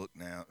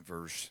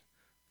verse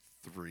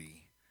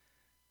 3.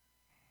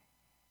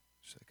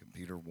 2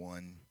 Peter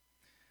 1.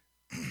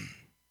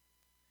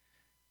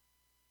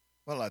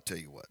 Well, I'll tell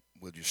you what.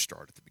 We'll just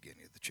start at the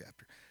beginning of the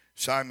chapter.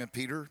 Simon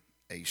Peter,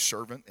 a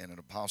servant and an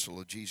apostle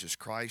of Jesus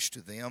Christ,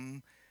 to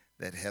them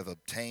that have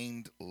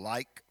obtained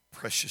like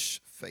precious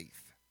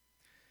faith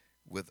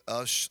with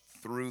us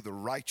through the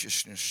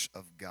righteousness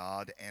of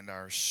God and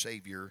our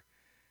Savior,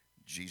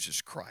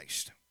 Jesus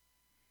Christ.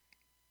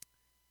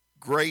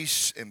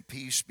 Grace and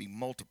peace be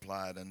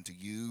multiplied unto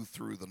you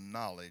through the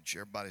knowledge,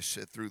 everybody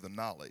said through the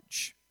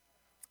knowledge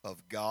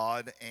of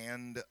God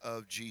and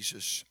of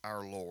Jesus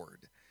our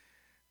Lord.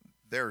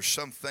 There are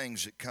some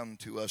things that come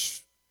to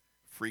us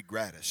free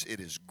gratis. It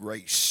is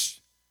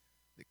grace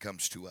that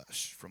comes to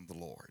us from the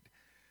Lord.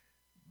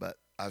 But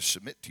I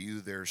submit to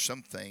you there are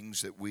some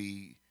things that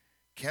we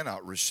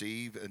cannot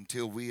receive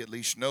until we at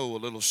least know a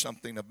little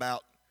something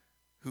about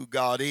who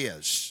God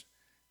is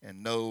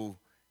and know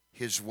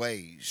His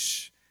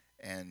ways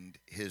and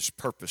His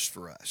purpose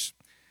for us.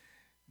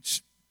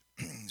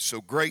 So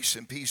grace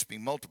and peace be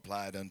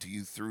multiplied unto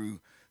you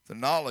through the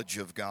knowledge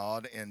of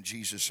God and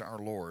Jesus our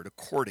Lord,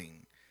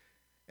 according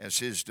as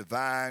His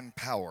divine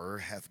power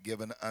hath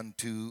given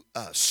unto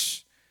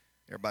us.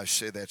 Everybody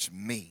say that's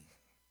me.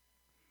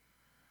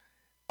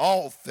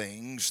 All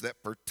things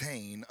that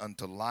pertain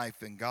unto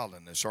life and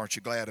godliness. Aren't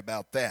you glad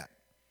about that?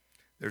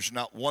 There's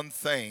not one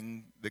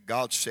thing that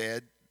God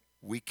said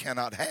we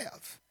cannot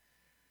have.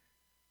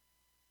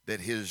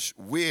 That His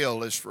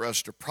will is for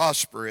us to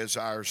prosper as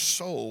our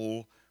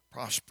soul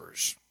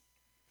prospers.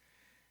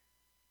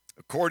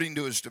 According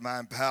to His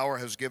divine power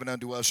has given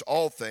unto us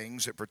all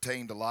things that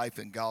pertain to life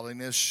and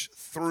godliness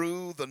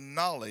through the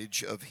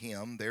knowledge of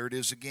Him, there it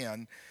is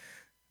again,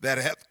 that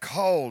hath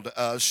called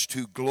us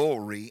to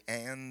glory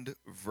and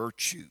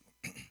virtue,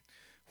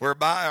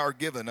 whereby are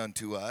given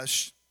unto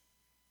us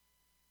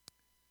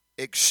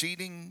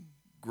exceeding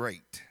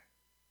great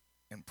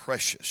and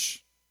precious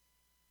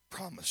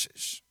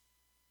promises,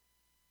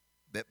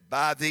 that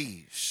by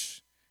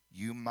these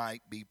you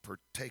might be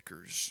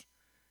partakers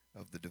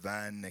of the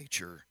divine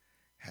nature,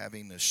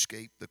 having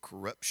escaped the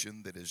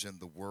corruption that is in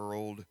the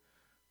world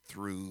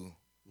through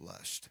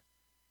lust.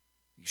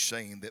 He's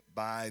saying that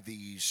by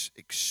these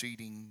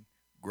exceeding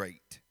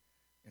great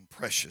and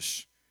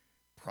precious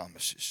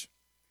promises,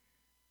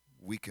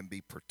 we can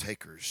be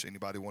partakers.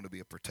 Anybody want to be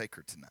a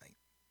partaker tonight?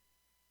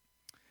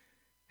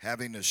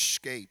 Having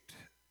escaped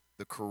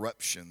the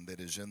corruption that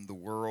is in the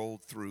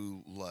world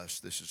through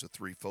lust. This is a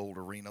threefold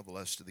arena: the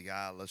lust of the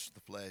eye, lust of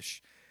the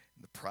flesh,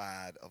 and the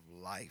pride of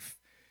life.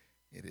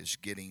 It is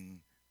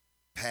getting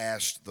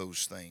past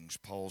those things.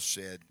 Paul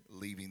said,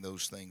 leaving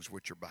those things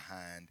which are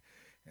behind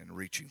and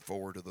reaching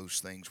forward to those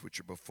things which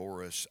are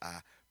before us, I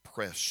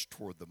press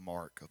toward the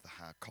mark of the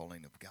high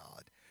calling of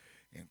God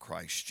in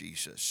Christ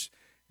Jesus.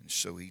 And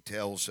so he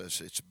tells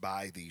us it's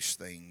by these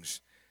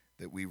things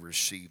that we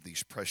receive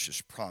these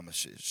precious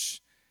promises,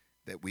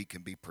 that we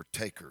can be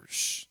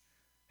partakers,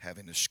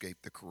 having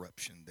escaped the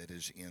corruption that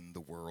is in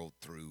the world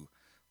through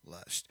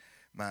lust.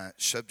 My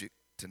subject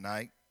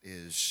tonight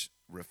is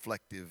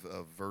reflective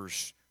of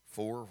verse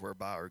 4,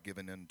 whereby are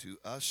given unto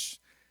us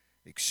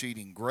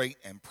exceeding great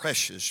and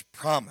precious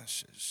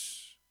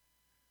promises.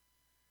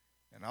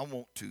 And I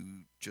want to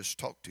just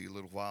talk to you a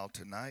little while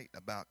tonight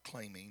about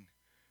claiming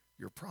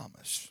your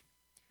promise.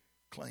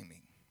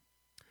 Claiming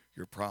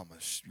your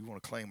promise. You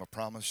want to claim a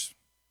promise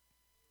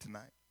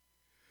tonight?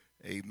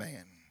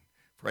 Amen.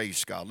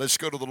 Praise God. Let's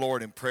go to the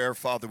Lord in prayer.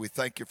 Father, we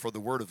thank you for the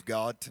word of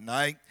God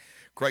tonight.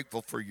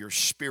 Grateful for your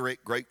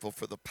spirit, grateful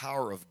for the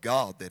power of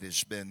God that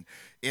has been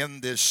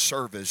in this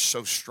service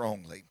so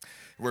strongly.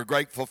 We're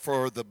grateful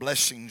for the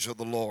blessings of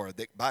the Lord,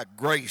 that by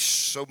grace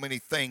so many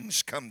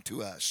things come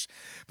to us.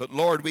 But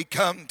Lord, we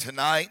come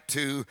tonight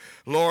to,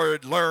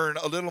 Lord, learn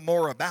a little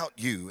more about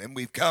you. And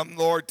we've come,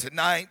 Lord,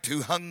 tonight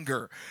to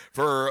hunger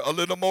for a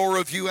little more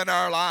of you in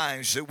our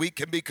lives, that we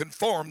can be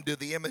conformed to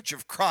the image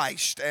of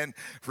Christ and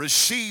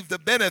receive the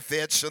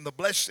benefits and the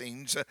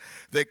blessings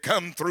that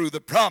come through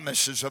the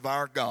promises of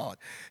our God.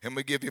 And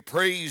we give you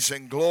praise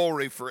and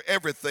glory for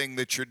everything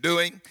that you're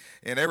doing.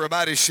 And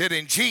everybody said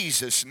in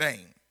Jesus'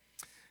 name.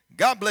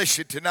 God bless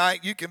you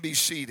tonight. You can be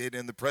seated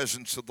in the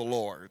presence of the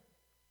Lord.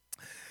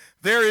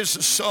 There is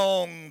a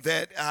song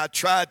that I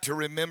tried to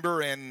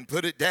remember and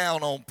put it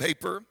down on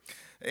paper.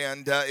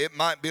 And it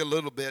might be a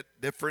little bit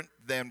different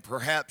than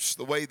perhaps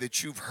the way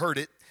that you've heard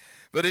it.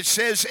 But it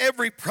says,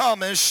 every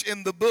promise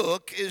in the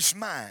book is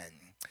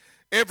mine.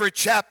 Every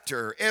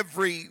chapter,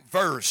 every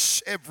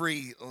verse,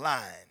 every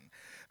line.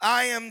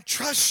 I am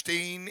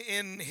trusting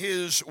in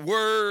His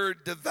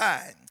word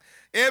divine.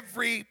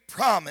 Every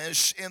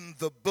promise in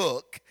the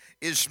book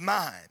is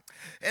mine.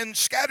 And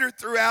scattered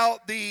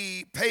throughout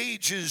the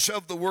pages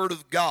of the Word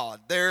of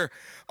God, there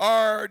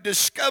are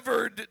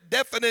discovered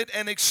definite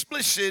and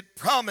explicit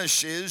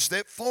promises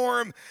that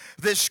form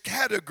this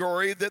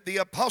category that the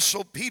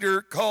Apostle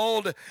Peter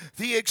called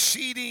the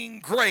exceeding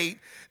great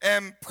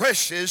and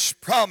precious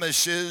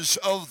promises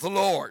of the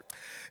Lord.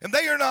 And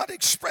they are not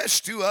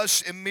expressed to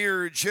us in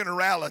mere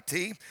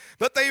generality,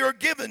 but they are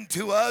given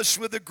to us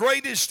with the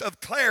greatest of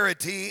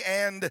clarity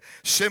and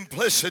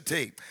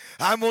simplicity.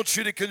 I want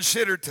you to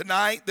consider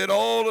tonight that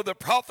all of the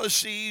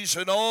prophecies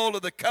and all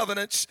of the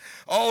covenants,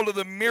 all of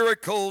the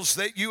miracles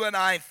that you and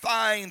I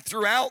find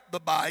throughout the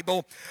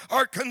Bible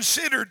are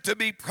considered to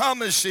be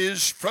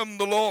promises from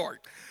the Lord.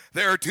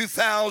 There are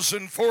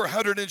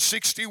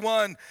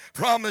 2,461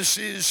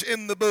 promises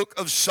in the book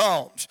of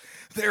Psalms.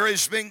 There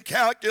has been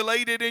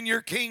calculated in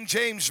your King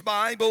James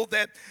Bible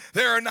that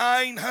there are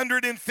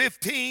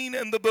 915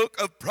 in the book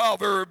of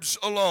Proverbs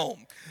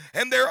alone.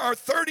 And there are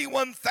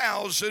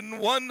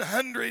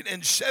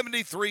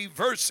 31,173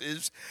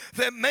 verses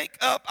that make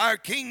up our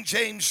King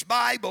James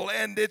Bible,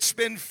 and it's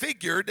been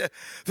figured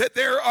that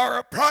there are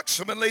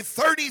approximately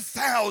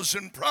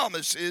 30,000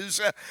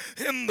 promises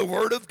in the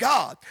Word of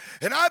God.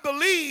 And I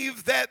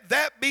believe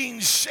that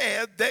being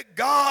said, that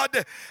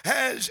God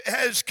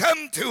has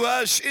come to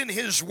us in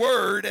His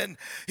Word, and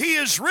He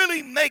is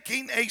really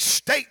making a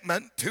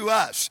statement to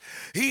us.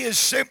 He is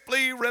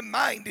simply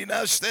reminding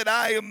us that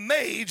I have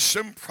made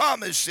some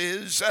promises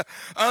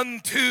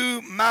unto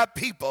my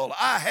people.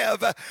 I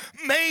have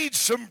made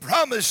some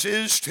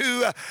promises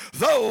to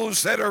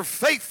those that are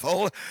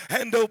faithful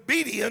and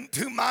obedient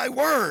to my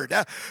word.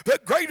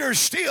 But greater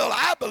still,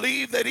 I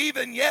believe that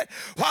even yet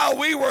while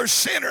we were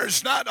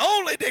sinners, not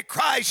only did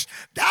Christ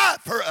die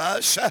for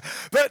us,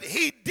 but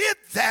He did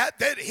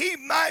that He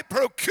might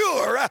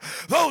procure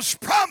those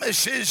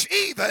promises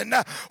even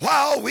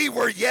while we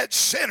were yet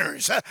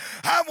sinners.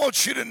 I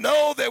want you to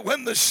know that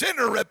when the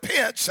sinner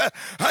repents,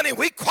 honey,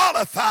 we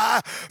qualify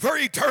for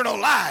eternal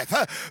life.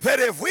 That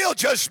if we'll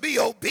just be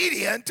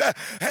obedient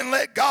and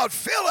let God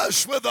fill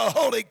us with the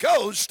Holy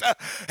Ghost,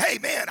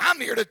 amen,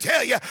 I'm here to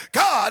tell you,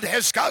 God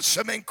has got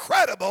some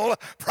incredible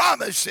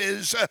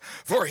promises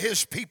for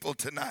His people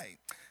tonight.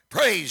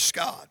 Praise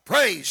God.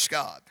 Praise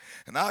God.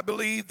 And I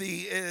believe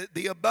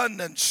the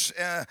abundance,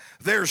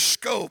 their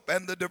scope,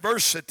 and the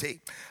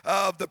diversity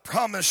of the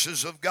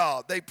promises of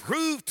God, they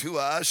prove to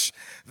us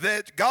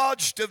that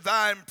God's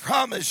divine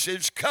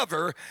promises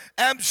cover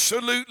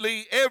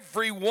absolutely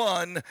every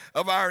one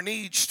of our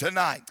needs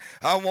tonight.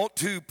 I want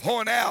to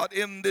point out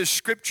in this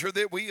scripture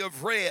that we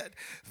have read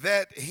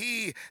that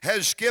He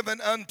has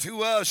given unto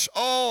us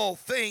all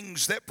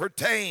things that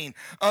pertain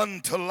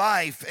unto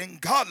life and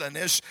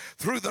godliness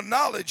through the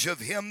knowledge of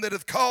Him that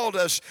hath called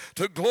us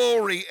to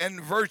glory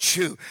and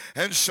virtue.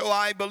 And so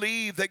I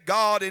believe that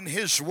God in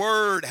His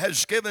Word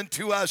has given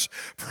to us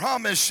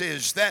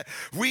promises that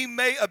we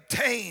may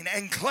obtain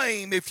and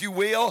claim, if you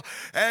will,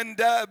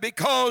 and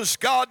because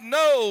God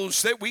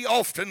knows that we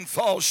often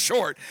fall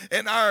short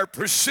in our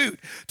pursuit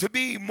to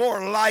be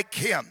more like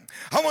Him.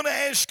 I want to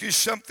ask you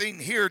something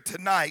here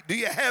tonight. Do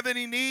you have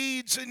any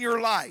needs in your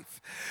life?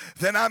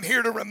 Then I'm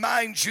here to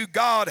remind you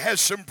God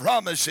has some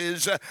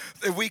promises that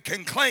we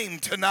can claim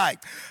tonight.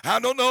 I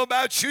don't know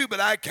about you, but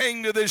I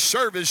came to this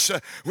service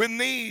with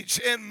needs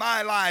in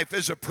my life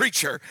as a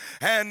preacher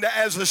and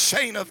as a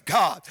saint of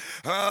God.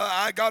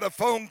 I got a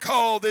phone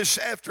call this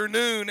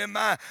afternoon, and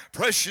my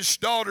precious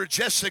daughter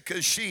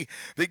Jessica, she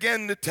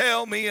began to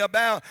tell me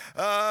about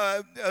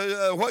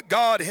what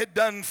God had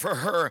done for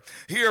her.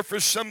 Here for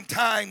some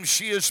time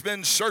she has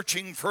been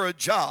searching for a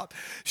job.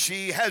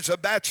 She has a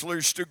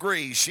bachelor's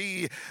degree.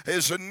 She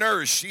is a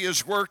nurse. She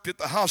has worked at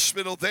the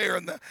hospital there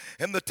in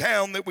the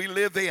town that we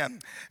live in.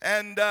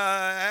 And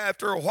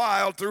after a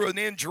while, through an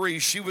injury,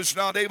 she was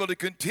not able to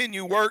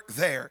continue work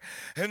there.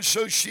 And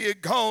so she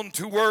had gone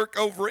to work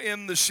over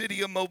in the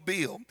city of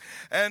Mobile.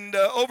 And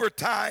over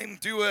time,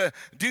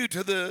 due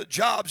to the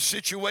job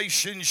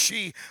situation,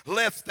 she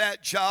left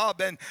that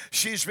job, and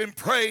she's been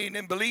praying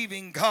and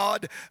believing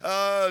God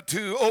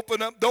to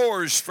open up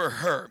doors for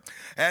her.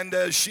 And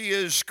she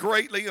is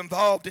greatly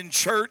involved in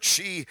church.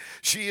 She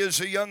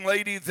is a young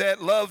lady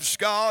that loves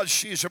God.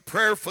 She's a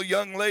prayerful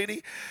young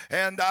lady.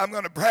 And I'm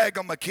going to brag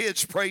on my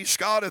kids, praise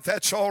God, if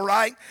that's all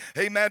right.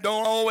 Amen.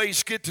 Don't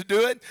always get to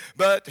do it,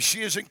 but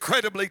she is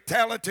incredibly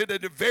talented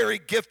and a very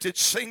gifted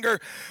singer.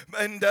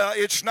 And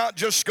it's not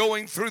just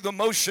going through the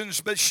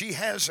motions, but she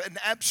has an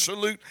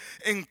absolute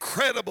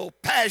incredible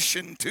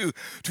passion to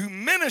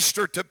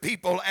minister to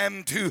people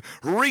and to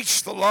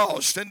reach the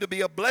lost and to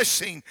be a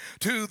blessing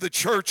to the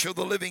church of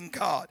the living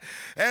God.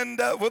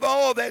 And with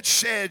all that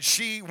said,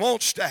 she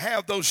wants to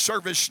have those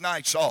service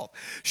nights off.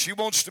 She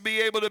wants to be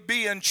able to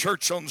be in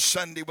church on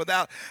Sunday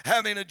without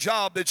having a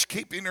job that's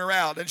keeping her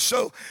out. And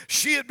so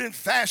she had been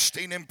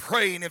fasting and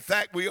praying. In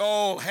fact, we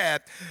all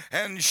had.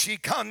 And she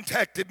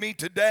contacted me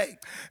today.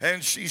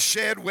 And she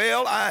said,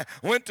 well, I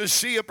went to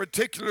see a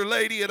particular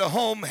lady at a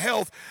home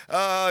health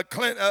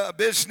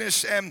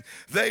business, and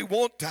they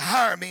want to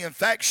hire me. In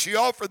fact, she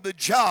offered the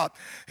job.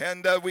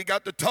 And we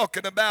got to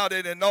talking about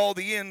it and all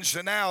the ins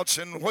and outs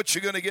and what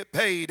you're going to get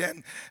paid.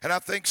 And I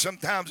think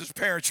sometimes as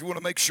parents, you want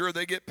to make sure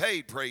they get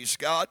paid, praise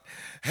God.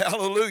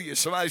 Hallelujah.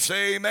 Somebody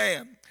say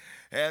amen.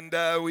 And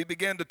we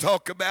began to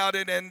talk about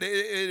it, and it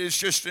is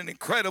just an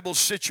incredible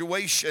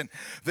situation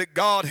that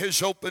God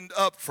has opened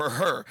up for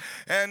her.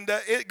 And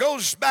it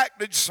goes back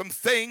to some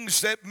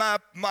things that my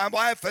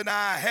wife and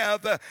I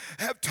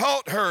have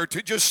taught her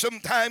to just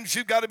sometimes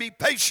you've got to be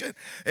patient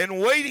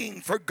and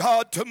waiting for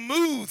God to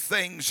move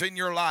things in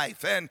your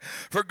life and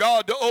for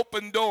God to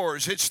open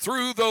doors. It's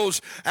through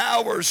those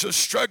hours of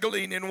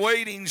struggling and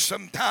waiting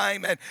some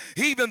time, and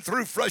even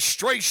through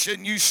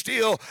frustration, you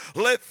still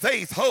let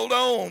faith hold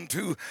on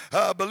to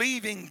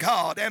believing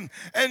God.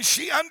 And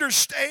she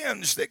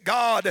understands that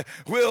God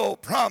will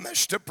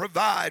promise to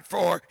provide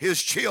for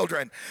his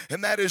children.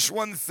 And that is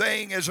one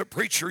thing as a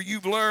preacher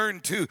you've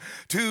learned to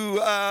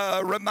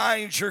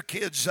remind your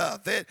kids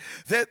of,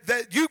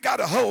 that you got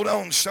to hold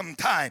on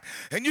sometime,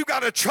 and you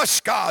got to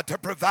trust God to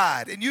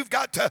provide, and you've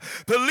got to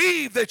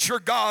believe that your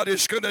God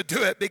is going to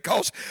do it,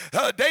 because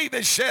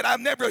David said, I've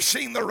never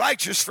seen the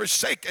righteous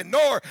forsaken,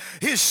 nor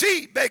his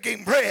seed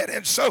begging bread.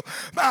 And so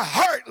my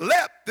heart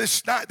leapt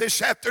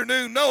this afternoon,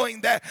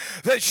 knowing that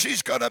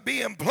she's going to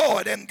be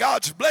employed and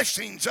God's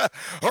blessings are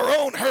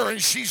on her,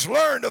 and she's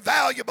learned a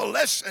valuable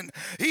lesson,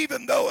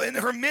 even though in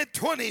her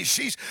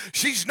mid-20s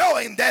she's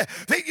knowing that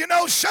you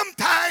know,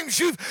 sometimes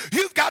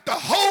you've got to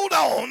hold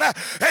on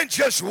and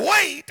just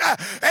wait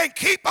and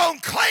keep on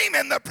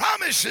claiming the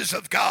promises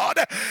of God,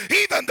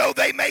 even though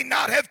they may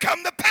not have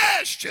come to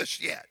pass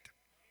just yet.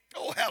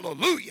 Oh,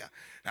 hallelujah.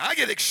 Now, I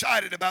get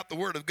excited about the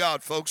Word of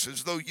God, folks,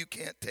 as though you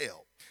can't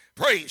tell.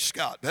 Praise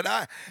God. But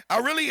I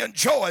really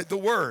enjoy the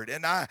Word,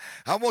 and I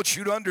want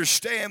you to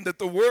understand that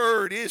the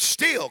Word is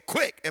still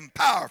quick and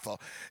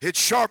powerful. It's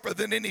sharper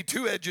than any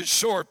two-edged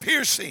sword,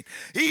 piercing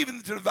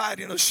even to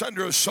dividing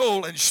asunder of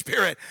soul and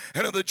spirit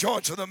and of the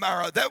joints of the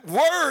marrow. That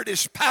Word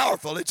is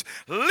powerful. It's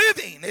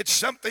living. It's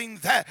something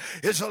that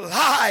is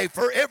alive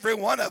for every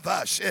one of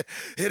us. It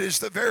is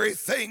the very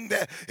thing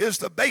that is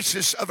the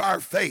basis of our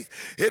faith.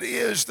 It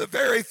is the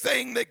very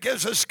thing that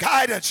gives us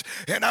guidance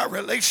in our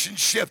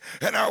relationship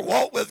and our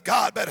walk with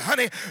God. But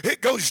honey,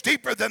 it goes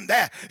deeper than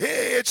that.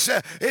 It's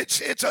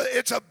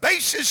a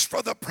basis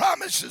for the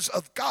promises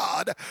of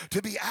God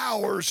to be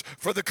ours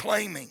for the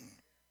claiming.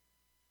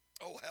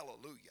 Oh,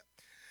 hallelujah.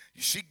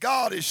 You see,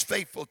 God is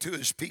faithful to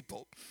his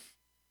people.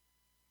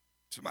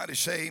 Somebody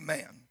say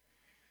amen.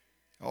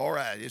 All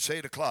right, it's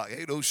 8 o'clock,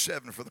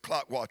 8:07 for the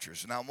clock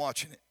watchers, and I'm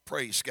watching it.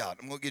 Praise God.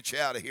 I'm going to get you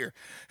out of here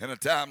in a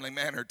timely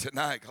manner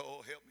tonight.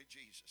 Oh, help me,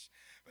 Jesus.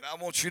 But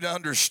I want you to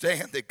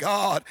understand that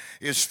God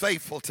is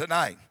faithful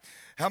tonight.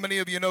 How many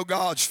of you know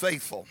God's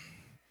faithful?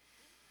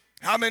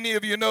 How many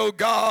of you know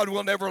God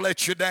will never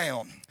let you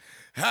down?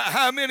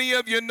 How many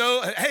of you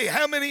know, hey,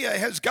 how many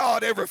has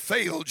God ever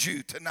failed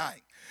you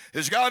tonight?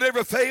 Has God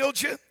ever failed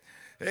you?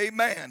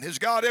 Amen. Has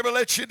God ever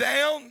let you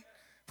down?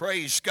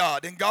 Praise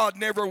God. And God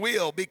never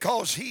will,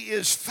 because he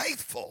is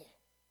faithful.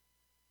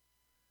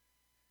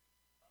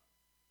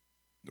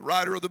 The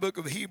writer of the book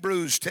of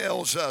Hebrews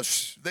tells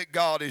us that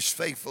God is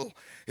faithful.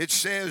 It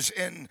says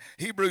in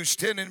Hebrews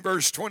 10 and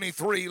verse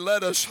 23,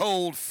 let us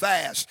hold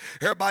fast.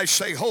 Everybody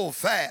say hold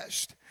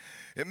fast.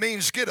 It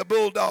means get a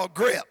bulldog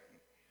grip.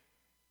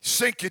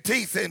 Sink your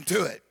teeth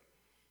into it.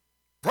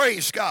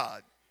 Praise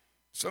God.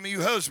 Some of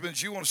you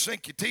husbands, you want to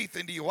sink your teeth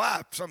into your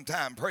wife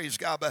sometime, praise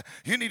God, but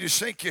you need to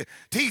sink your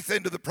teeth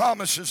into the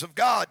promises of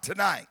God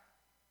tonight.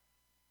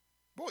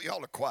 Boy,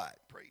 y'all are quiet,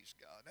 praise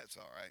God. That's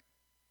all right.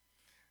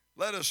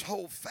 Let us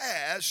hold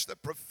fast the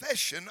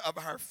profession of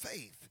our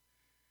faith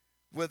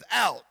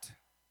without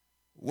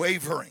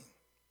wavering.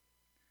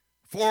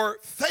 For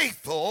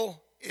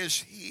faithful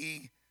is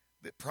he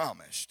that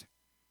promised.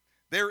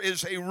 There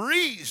is a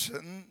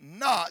reason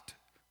not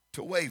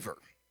to waver.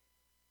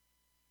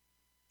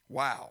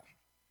 Wow.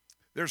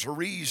 There's a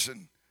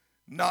reason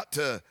not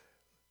to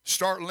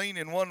start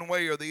leaning one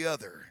way or the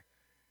other.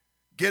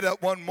 Get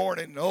up one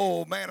morning,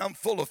 oh man, I'm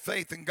full of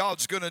faith and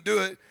God's going to do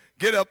it.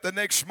 Get up the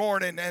next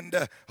morning and,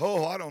 I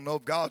don't know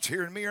if God's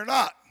hearing me or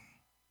not.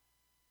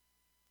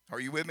 Are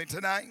you with me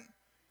tonight?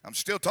 I'm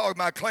still talking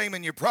about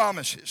claiming your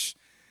promises.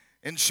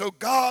 And so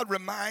God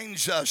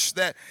reminds us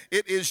that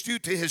it is due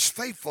to his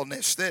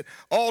faithfulness that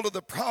all of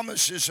the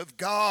promises of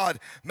God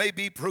may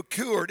be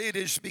procured. It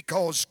is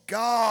because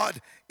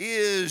God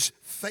is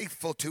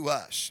faithful to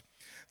us.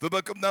 The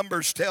book of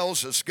Numbers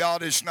tells us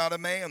God is not a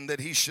man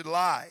that he should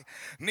lie,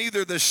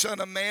 neither the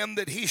son of man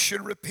that he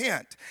should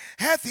repent.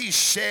 Hath he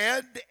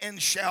said,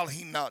 and shall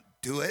he not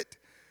do it?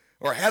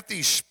 Or hath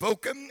he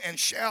spoken, and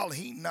shall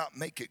he not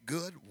make it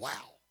good? Wow.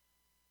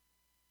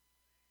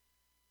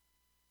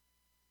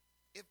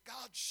 If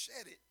God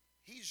said it,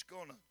 he's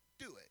going to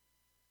do it.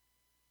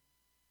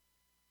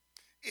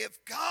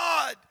 If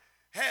God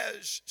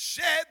has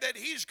said that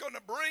he's going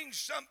to bring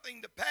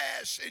something to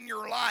pass in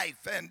your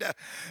life,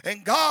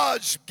 and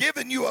God's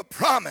given you a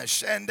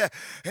promise, and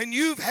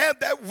you've had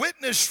that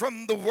witness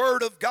from the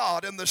Word of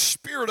God and the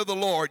Spirit of the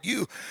Lord,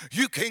 you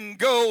can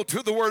go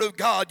to the Word of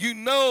God. You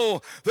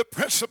know the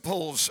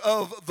principles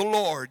of the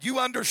Lord. You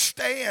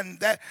understand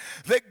that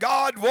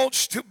God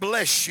wants to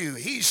bless you.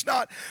 He's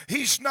not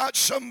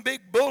some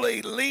big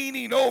bully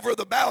leaning over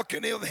the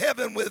balcony of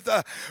heaven with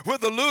a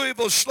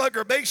Louisville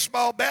Slugger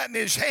baseball bat in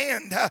his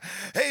hand,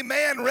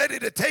 amen, ready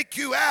to take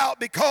you out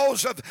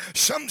because of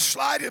some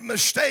slighted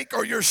mistake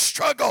or your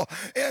struggle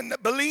in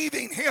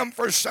believing him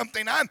for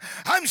something.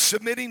 I'm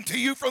submitting to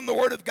you from the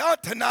Word of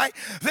God tonight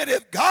that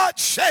if God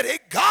said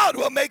it, God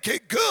will make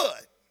it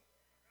good.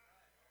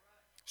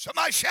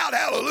 Somebody shout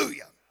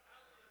hallelujah.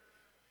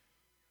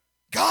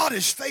 God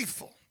is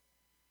faithful.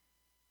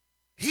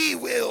 He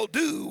will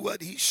do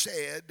what he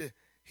said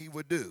he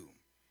would do.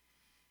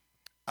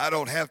 I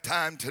don't have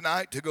time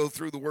tonight to go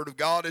through the Word of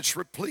God. It's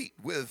replete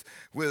with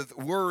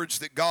words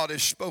that God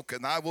has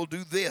spoken. I will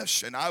do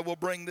this, and I will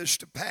bring this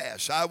to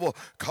pass. I will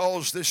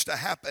cause this to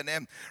happen,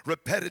 and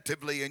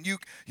repetitively. And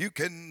you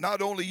can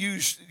not only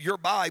use your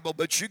Bible,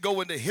 but you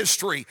go into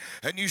history,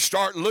 and you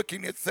start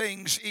looking at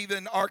things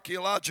even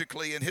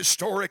archaeologically and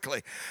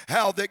historically,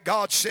 how that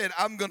God said,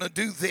 I'm going to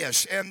do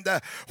this. And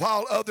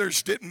while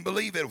others didn't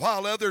believe it,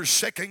 while others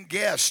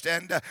second-guessed,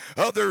 and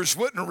others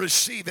wouldn't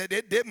receive it,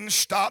 it didn't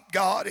stop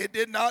God. It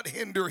did not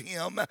hinder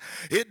him.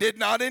 It did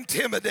not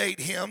intimidate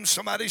him.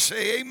 Somebody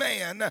say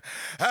amen.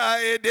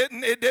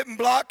 It didn't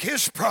block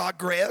his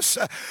progress.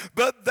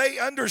 But they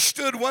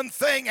understood one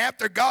thing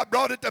after God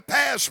brought it to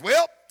pass.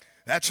 Well,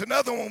 that's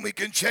another one we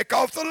can check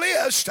off the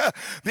list,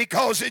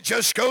 because it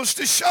just goes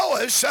to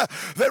show us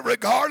that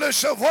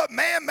regardless of what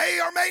man may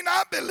or may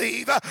not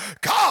believe,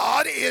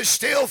 God is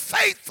still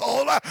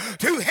faithful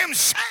to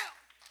himself.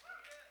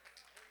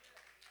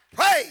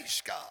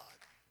 Praise God.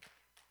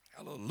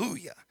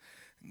 Hallelujah.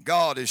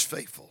 God is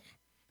faithful.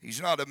 He's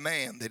not a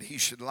man that he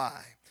should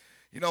lie.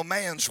 You know,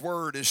 man's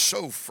word is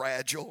so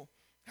fragile.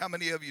 How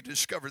many of you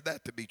discovered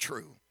that to be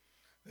true?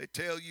 They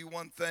tell you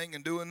one thing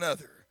and do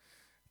another.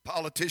 A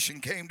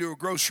politician came to a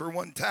grocer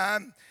one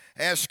time,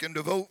 asking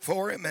to vote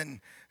for him,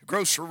 and the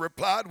grocer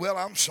replied, well,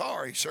 I'm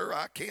sorry, sir,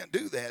 I can't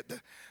do that.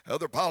 The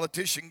other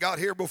politician got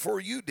here before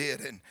you did,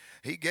 and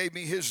he gave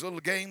me his little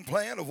game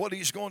plan of what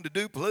he's going to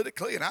do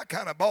politically, and I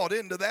kind of bought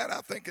into that.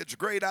 I think it's a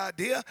great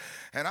idea,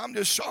 and I'm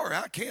just sorry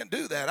I can't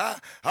do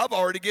that. I've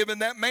already given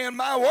that man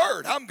my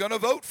word. I'm going to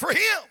vote for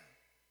him.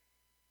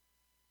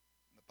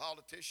 And the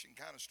politician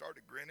kind of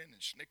started grinning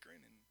and snickering,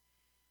 and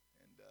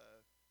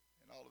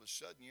all of a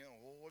sudden,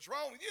 well, what's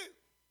wrong with you?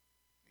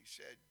 He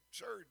said,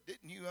 sir,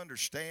 didn't you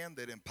understand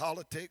that in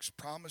politics,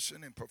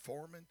 promising and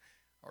performing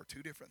are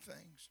two different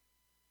things?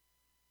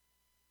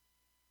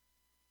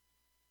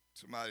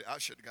 Somebody, I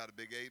should have got a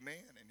big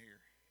amen in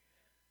here.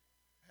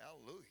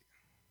 Hallelujah.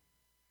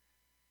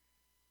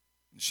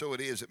 And so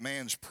it is that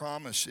man's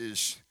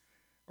promises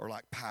are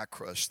like pie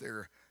crust.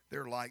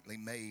 They're lightly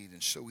made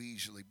and so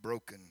easily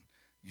broken.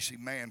 You see,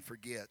 man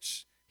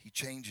forgets. He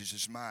changes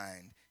his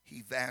mind.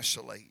 He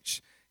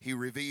vacillates. He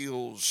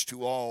reveals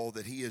to all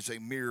that he is a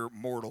mere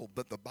mortal.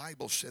 But the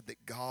Bible said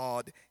that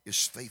God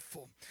is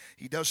faithful.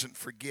 He doesn't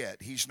forget.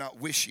 He's not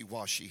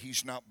wishy-washy.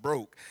 He's not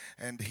broke.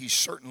 And he's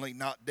certainly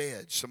not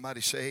dead. Somebody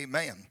say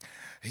amen.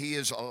 He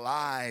is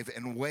alive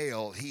and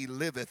well. He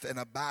liveth and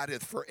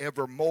abideth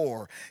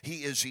forevermore.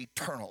 He is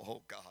eternal.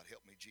 Oh, God,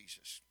 help me,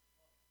 Jesus.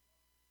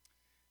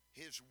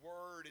 His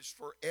word is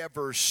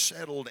forever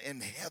settled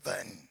in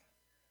heaven.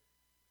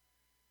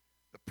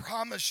 The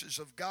promises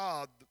of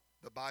God,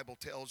 the Bible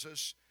tells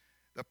us,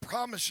 the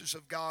promises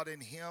of God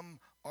in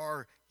him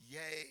are yea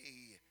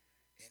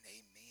and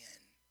amen.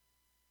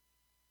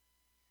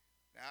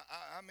 Now,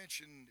 I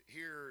mentioned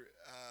here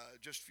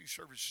just a few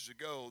services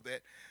ago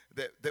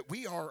that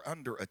we are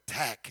under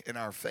attack in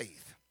our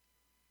faith.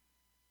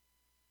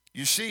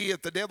 You see,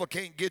 if the devil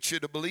can't get you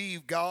to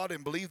believe God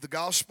and believe the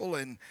gospel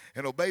and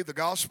obey the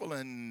gospel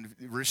and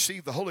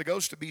receive the Holy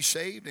Ghost to be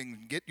saved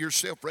and get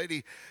yourself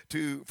ready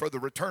for the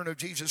return of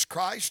Jesus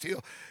Christ,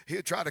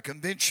 he'll try to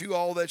convince you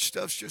all that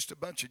stuff's just a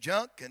bunch of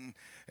junk and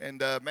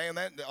man,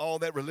 all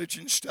that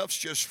religion stuff's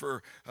just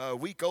for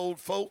weak old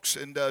folks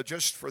and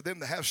just for them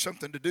to have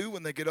something to do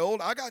when they get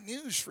old. I got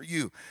news for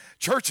you.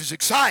 Church is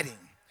exciting.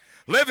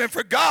 Living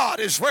for God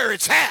is where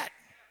it's at.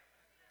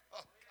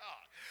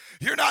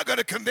 You're not going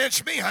to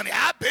convince me, honey.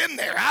 I've been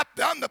there. I've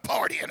done the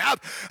partying.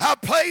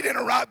 I've played in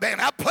a rock band.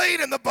 I've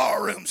played in the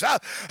bar rooms.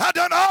 I've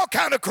done all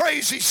kind of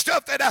crazy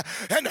stuff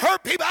and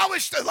hurt people. I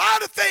wish a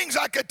lot of things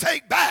I could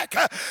take back.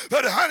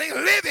 But, honey,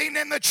 living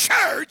in the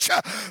church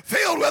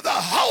filled with the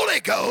Holy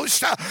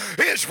Ghost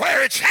is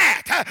where it's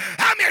at.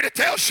 I'm here to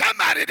tell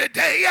somebody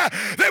today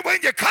that when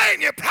you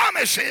claim your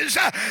promises,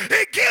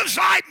 it gives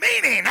life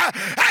meaning.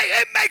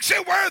 It makes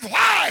it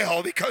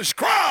worthwhile because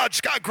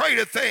God's got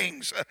greater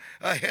things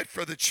ahead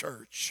for the church.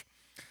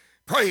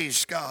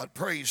 Praise God,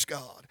 praise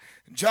God.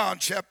 In John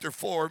chapter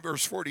 4,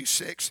 verse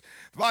 46,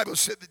 the Bible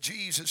said that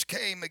Jesus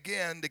came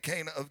again to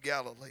Cana of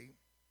Galilee.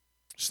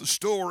 It's the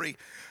story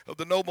of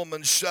the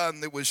nobleman's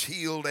son that was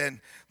healed, and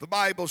the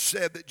Bible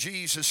said that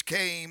Jesus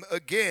came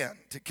again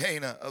to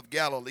Cana of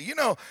Galilee. You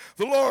know,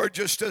 the Lord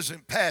just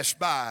doesn't pass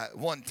by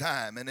one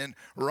time and then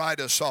write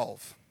us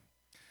off.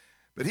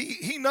 But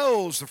he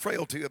knows the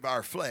frailty of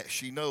our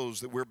flesh. He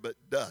knows that we're but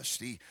dust.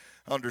 He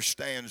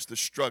understands the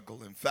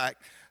struggle. In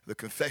fact, the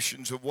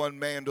confessions of one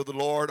man to the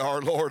Lord,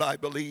 our Lord, I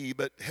believe,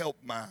 but help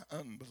my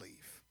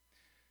unbelief.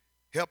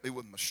 Help me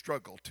with my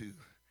struggle to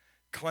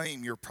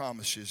claim your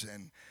promises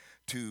and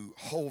to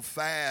hold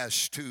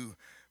fast to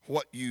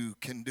what you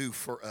can do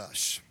for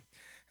us.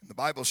 And the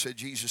Bible said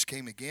Jesus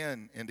came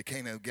again into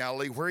Cana of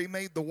Galilee, where he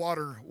made the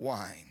water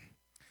wine.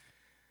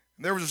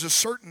 And there was a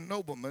certain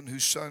nobleman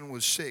whose son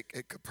was sick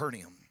at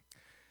Capernaum.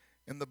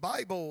 And the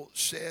Bible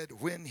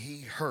said when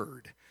he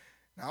heard.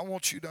 Now I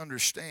want you to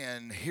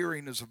understand,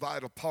 hearing is a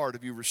vital part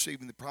of you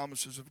receiving the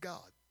promises of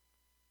God.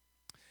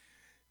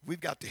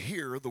 We've got to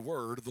hear the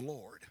word of the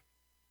Lord.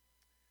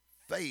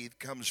 Faith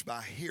comes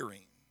by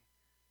hearing.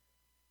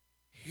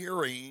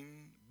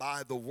 Hearing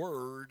by the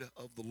word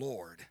of the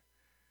Lord.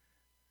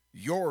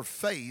 Your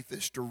faith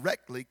is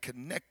directly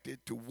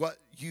connected to what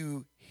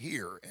you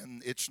hear.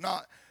 And it's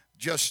not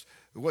just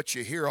what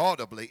you hear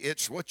audibly,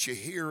 it's what you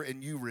hear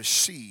and you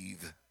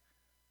receive.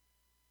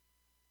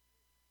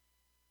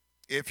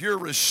 If you're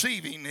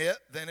receiving it,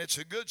 then it's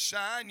a good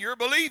sign you're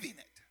believing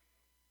it.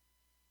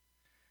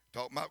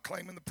 Talking about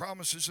claiming the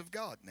promises of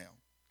God now.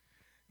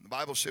 The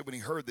Bible said when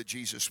he heard that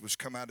Jesus was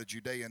come out of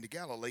Judea into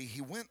Galilee,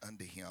 he went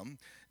unto him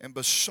and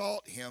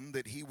besought him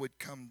that he would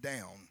come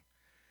down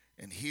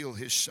and heal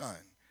his son.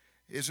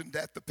 Isn't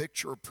that the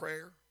picture of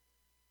prayer?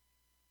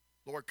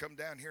 Lord, come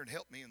down here and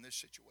help me in this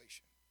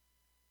situation.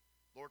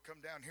 Lord, come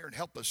down here and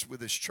help us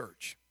with this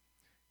church.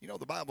 You know,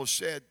 the Bible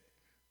said,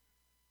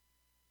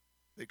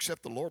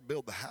 except the Lord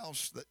build the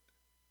house, that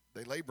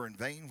they labor in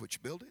vain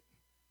which build it.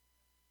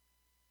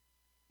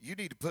 You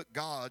need to put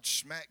God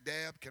smack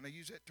dab, can I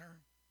use that term?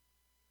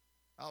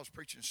 I was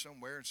preaching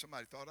somewhere and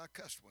somebody thought I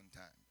cussed one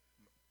time.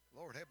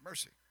 Lord have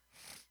mercy.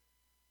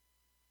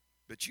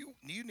 But you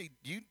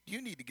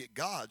need to get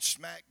God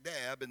smack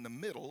dab in the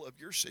middle of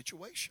your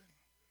situation.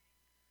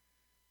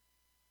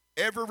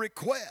 Every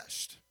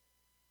request,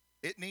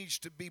 it needs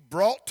to be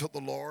brought to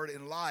the Lord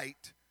in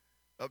light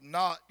of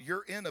not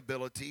your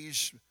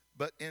inabilities,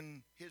 but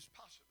in his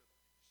possibilities.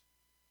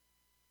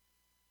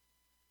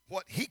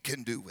 What he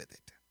can do with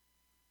it.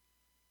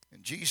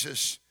 And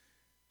Jesus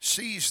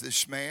sees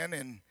this man,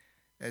 and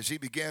as he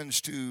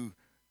begins to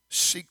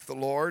seek the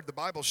Lord, the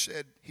Bible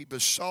said he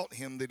besought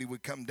him that he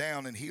would come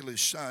down and heal his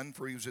son,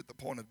 for he was at the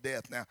point of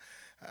death. Now,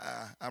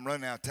 I'm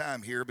running out of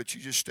time here, but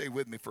you just stay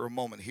with me for a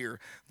moment here.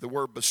 The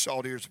word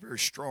besought here is a very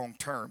strong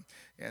term.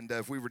 And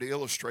if we were to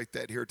illustrate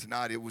that here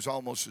tonight, it was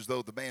almost as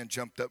though the man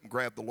jumped up and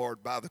grabbed the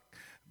Lord by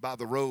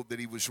the robe that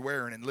he was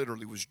wearing and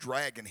literally was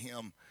dragging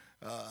him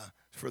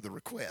for the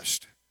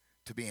request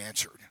to be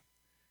answered.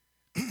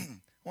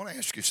 I want to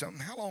ask you something.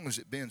 How long has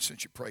it been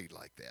since you prayed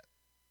like that?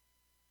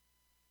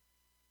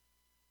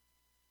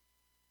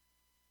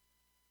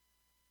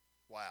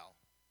 Wow.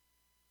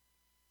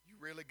 You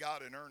really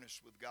got in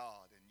earnest with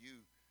God, and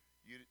you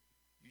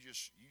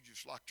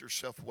just locked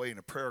yourself away in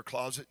a prayer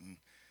closet, and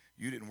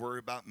you didn't worry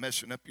about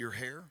messing up your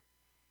hair.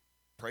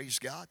 Praise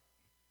God.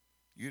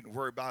 You didn't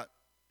worry about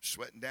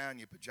sweating down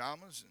your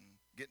pajamas and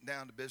getting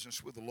down to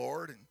business with the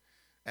Lord and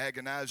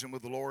agonizing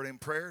with the Lord in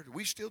prayer. Do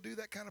we still do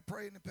that kind of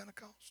praying in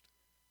Pentecost?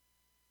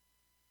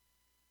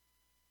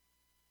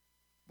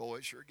 Boy,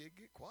 it sure get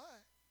quiet.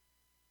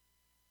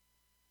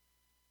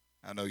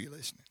 I know you're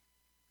listening.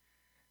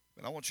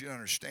 But I want you to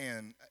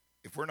understand,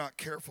 if we're not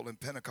careful in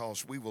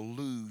Pentecost, we will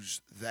lose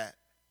that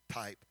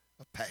type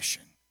of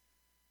passion.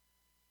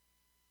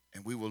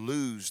 And we will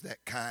lose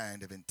that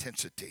kind of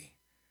intensity.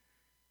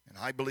 And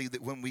I believe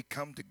that when we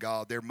come to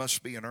God, there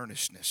must be an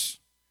earnestness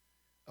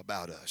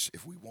about us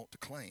if we want to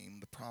claim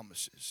the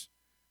promises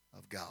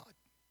of God.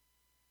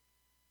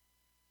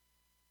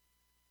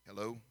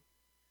 Hello?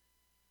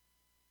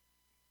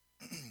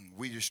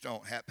 We just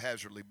don't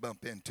haphazardly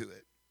bump into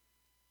it.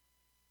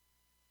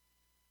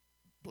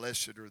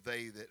 Blessed are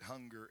they that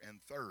hunger and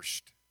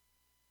thirst.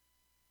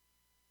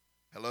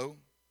 Hello?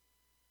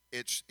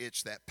 It's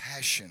that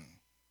passion.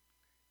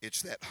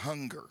 It's that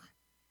hunger.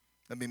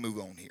 Let me move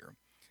on here.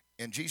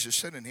 And Jesus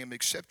said unto him,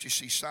 except you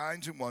see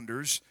signs and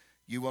wonders,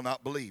 you will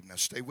not believe. Now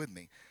stay with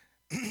me.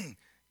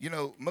 You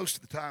know, most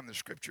of the time in the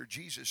scripture,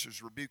 Jesus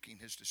is rebuking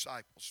his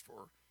disciples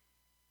for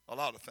a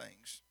lot of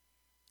things.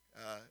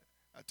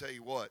 I tell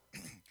you what,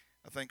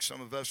 I think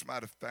some of us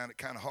might have found it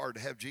kind of hard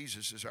to have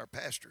Jesus as our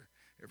pastor.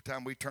 Every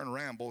time we turn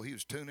around, boy, he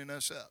was tuning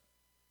us up.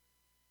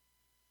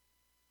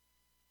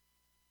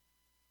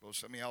 Well,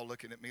 some of y'all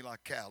looking at me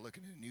like Cal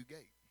looking at a new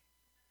gate.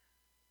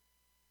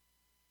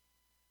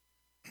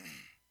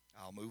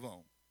 I'll move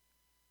on.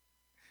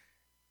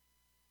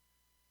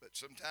 But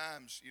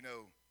sometimes, you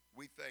know,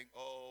 we think,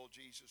 oh,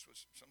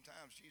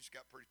 sometimes Jesus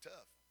got pretty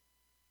tough.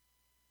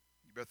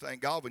 You better thank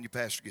God when your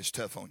pastor gets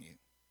tough on you.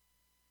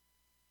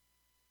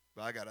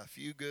 But I got a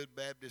few good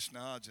Baptist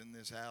nods in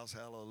this house,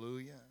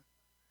 hallelujah.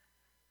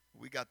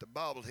 We got the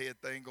bobblehead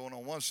thing going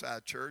on one side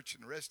of church,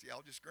 and the rest of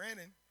y'all just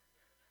grinning.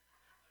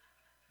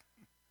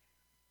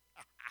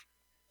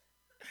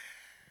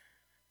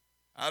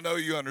 I know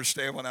you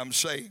understand what I'm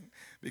saying,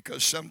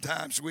 because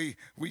sometimes we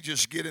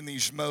just get in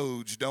these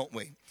modes, don't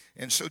we?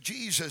 And so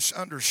Jesus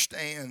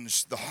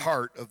understands the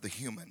heart of the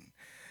human.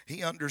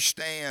 He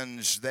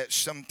understands that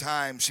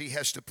sometimes he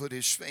has to put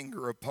his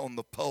finger upon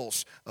the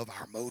pulse of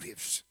our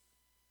motives.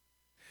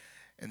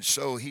 And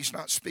so he's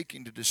not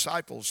speaking to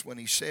disciples when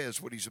he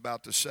says what he's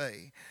about to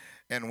say.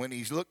 And when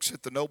he looks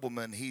at the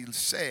nobleman, he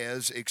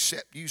says,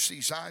 except you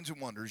see signs and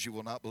wonders, you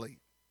will not believe.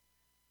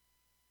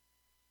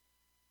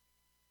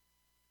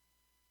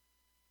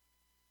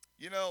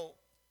 You know,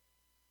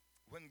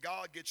 when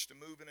God gets to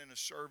moving in a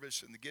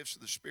service and the gifts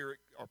of the Spirit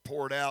are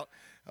poured out,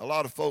 a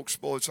lot of folks,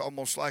 boy, it's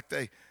almost like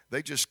they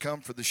just come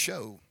for the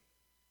show.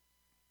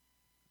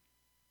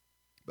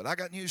 But I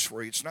got news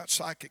for you. It's not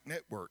Psychic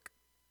Network.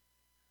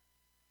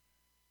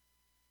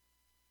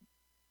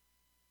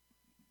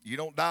 You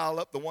don't dial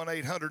up the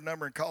 1-800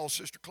 number and call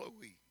Sister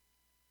Chloe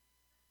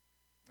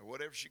or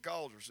whatever she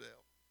calls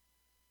herself.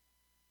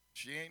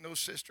 She ain't no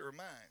sister of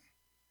mine.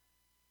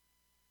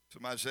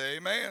 Somebody say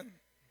amen.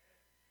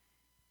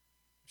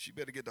 She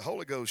better get the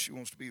Holy Ghost. She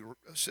wants to be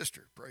a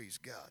sister. Praise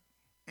God.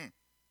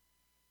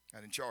 I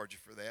didn't charge you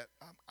for that.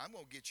 I'm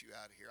going to get you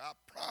out of here. I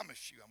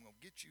promise you I'm going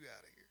to get you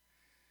out of here.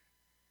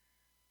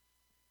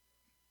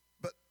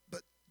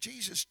 But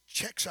Jesus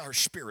checks our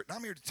spirit. And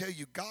I'm here to tell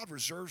you, God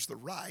reserves the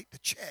right to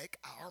check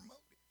our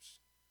motives.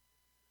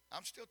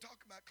 I'm still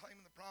talking about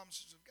claiming the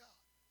promises of God.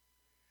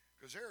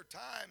 Because there are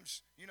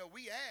times,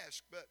 we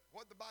ask, but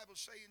what the Bible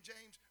say in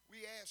James,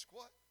 we ask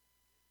what?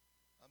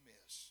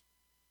 Amiss.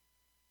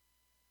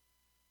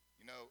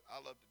 I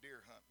love to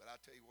deer hunt, but I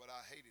tell you what,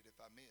 I hate it if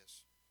I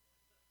miss.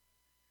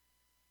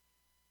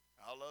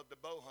 I love to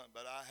bow hunt,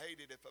 but I hate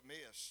it if I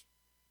miss.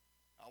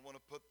 I want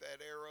to put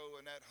that arrow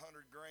and that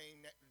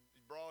 100-grain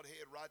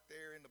broadhead right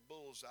there in the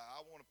bullseye.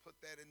 I want to put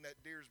that in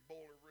that deer's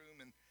boiler room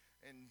and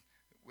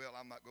well,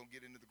 I'm not going to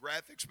get into the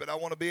graphics, but I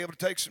want to be able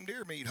to take some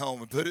deer meat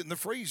home and put it in the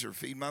freezer,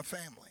 feed my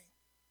family.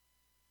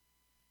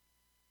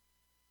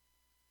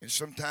 And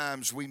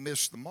sometimes we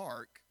miss the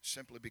mark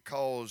simply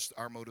because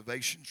our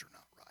motivations are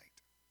not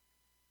right.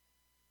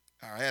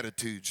 Our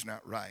attitude's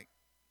not right.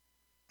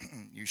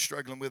 You're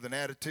struggling with an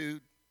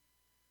attitude?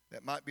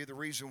 That might be the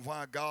reason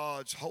why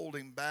God's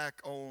holding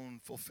back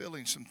on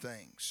fulfilling some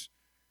things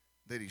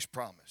that he's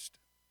promised.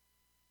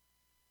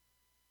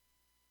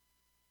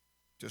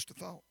 Just a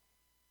thought.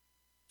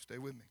 Stay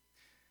with me.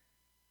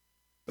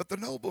 But the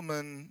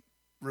nobleman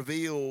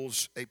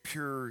reveals a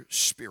pure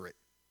spirit.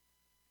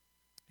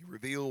 He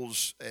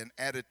reveals an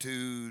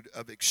attitude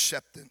of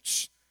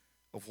acceptance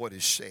of what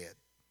is said.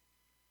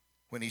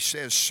 When he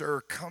says, "Sir,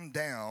 come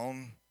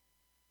down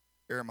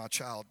ere my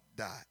child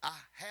die." I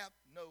have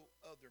no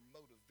other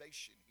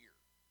motivation here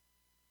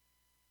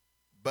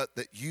but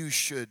that you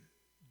should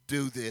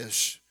do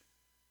this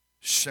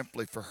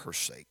simply for her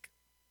sake,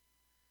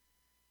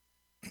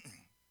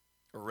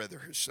 or rather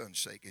his son's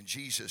sake. And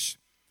Jesus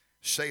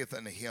saith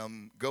unto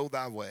him, "Go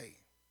thy way."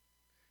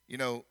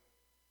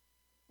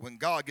 When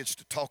God gets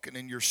to talking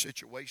in your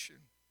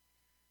situation,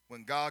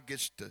 when God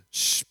gets to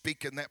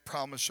speaking that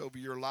promise over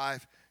your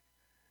life,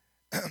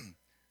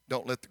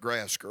 don't let the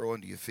grass grow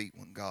under your feet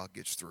when God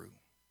gets through.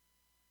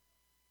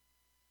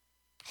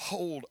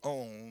 Hold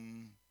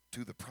on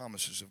to the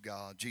promises of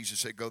God. Jesus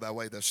said, "Go thy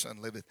way, thy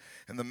son liveth."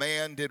 And the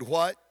man did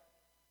what?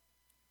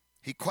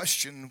 He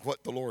questioned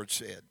what the Lord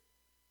said.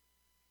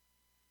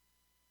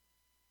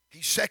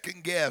 He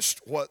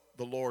second-guessed what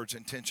the Lord's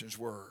intentions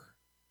were.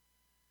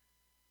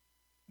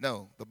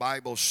 No, the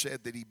Bible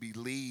said that he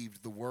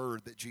believed the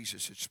word that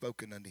Jesus had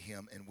spoken unto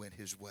him and went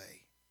his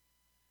way.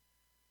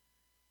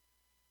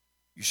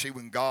 You see,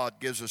 when God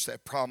gives us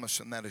that promise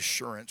and that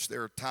assurance,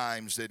 there are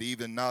times that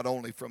even not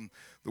only from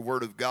the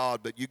Word of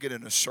God, but you get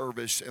in a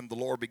service and the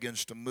Lord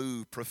begins to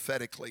move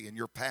prophetically, and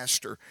your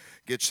pastor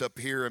gets up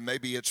here and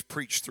maybe it's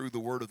preached through the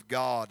Word of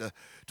God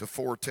to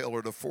foretell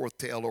or to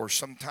forthtell, or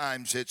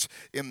sometimes it's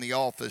in the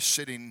office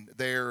sitting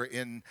there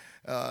in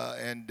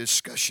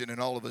discussion,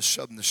 and all of a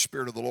sudden the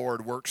Spirit of the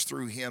Lord works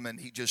through him and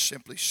he just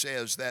simply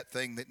says that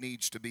thing that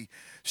needs to be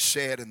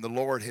said, and the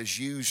Lord has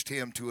used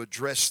him to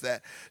address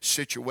that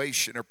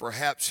situation. Or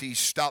perhaps he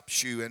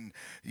stops you and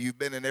you've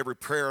been in every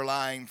prayer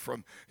line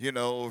from,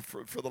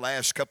 for the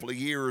last couple of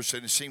years,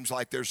 and it seems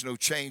like there's no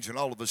change, and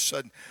all of a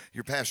sudden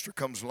your pastor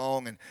comes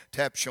along and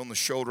taps you on the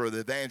shoulder, or the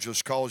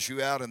evangelist calls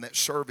you out in that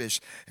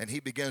service and he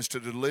begins to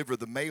deliver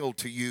the mail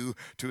to you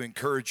to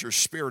encourage your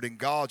spirit, and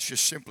God's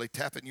just simply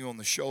tapping you on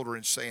the shoulder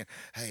and saying,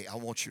 "Hey, I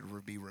want you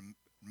to be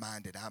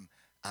reminded I'm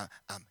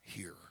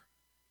here.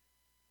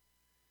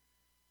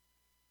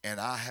 And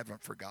I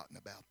haven't forgotten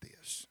about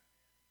this.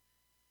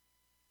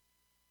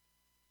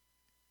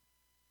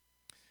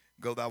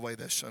 Go thy way,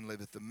 thy son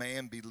liveth." The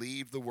man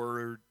believed the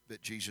word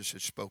that Jesus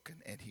had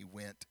spoken, and he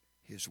went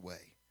his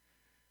way.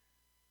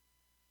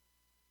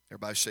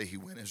 Everybody say he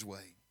went his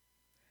way.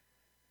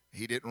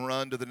 He didn't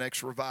run to the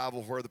next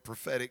revival where the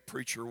prophetic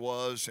preacher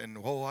was and,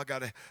 oh, I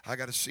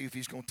gotta see if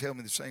he's going to tell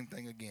me the same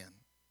thing again.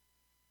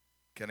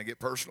 Can I get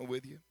personal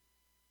with you?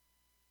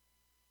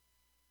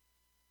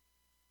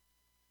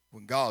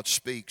 When God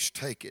speaks,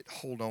 take it,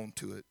 hold on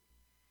to it.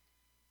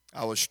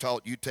 I was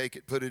taught you take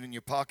it, put it in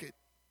your pocket,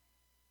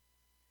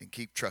 and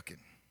keep trucking.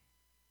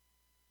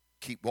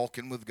 Keep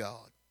walking with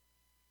God.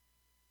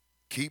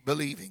 Keep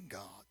believing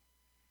God.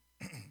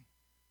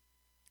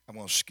 I'm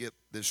going to skip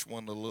this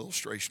one little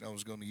illustration I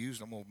was going to use,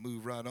 and I'm going to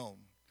move right on.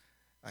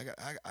 I got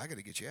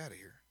to get you out of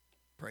here.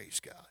 Praise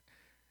God.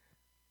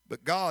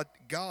 But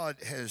God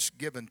has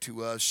given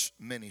to us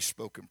many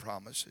spoken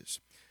promises.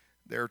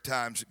 There are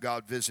times that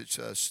God visits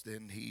us,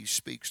 then He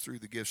speaks through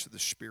the gifts of the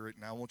Spirit.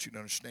 And I want you to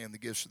understand the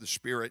gifts of the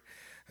Spirit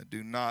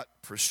do not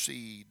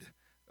proceed,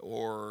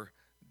 or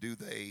do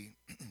they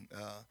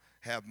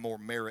have more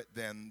merit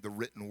than the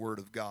written Word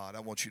of God. I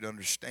want you to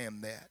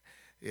understand that.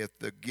 If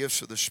the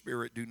gifts of the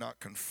Spirit do not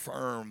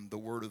confirm the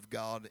Word of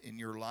God in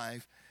your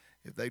life,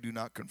 if they do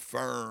not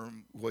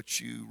confirm what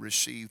you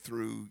receive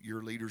through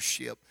your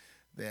leadership,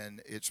 then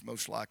it's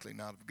most likely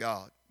not of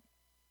God.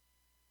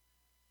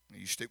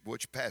 You stick with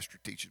what your pastor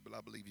teaches, but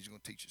I believe he's going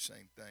to teach the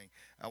same thing.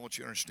 I want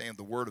you to understand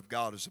the Word of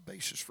God is the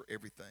basis for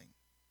everything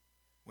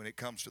when it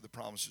comes to the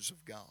promises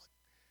of God.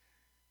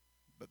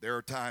 But there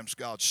are times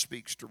God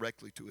speaks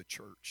directly to a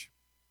church.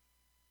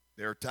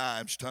 There are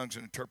times tongues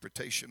and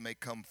interpretation may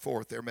come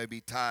forth. There may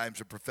be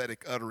times of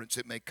prophetic utterance.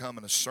 It may come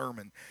in a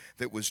sermon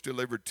that was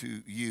delivered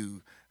to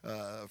you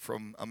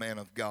from a man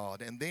of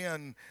God. And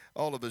then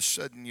all of a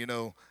sudden, you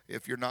know,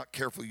 if you're not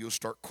careful, you'll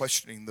start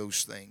questioning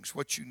those things.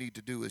 What you need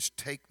to do is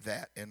take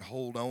that and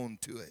hold on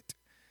to it.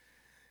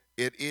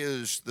 It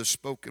is the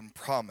spoken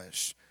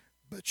promise,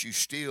 but you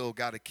still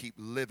got to keep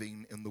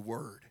living in the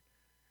Word.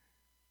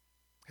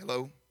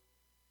 Hello?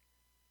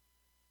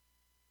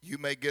 You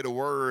may get a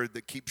word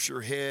that keeps your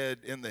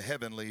head in the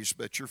heavenlies,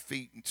 but your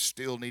feet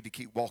still need to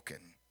keep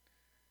walking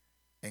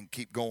and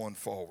keep going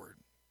forward.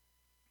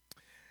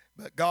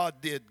 But God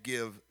did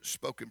give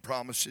spoken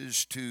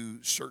promises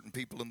to certain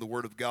people in the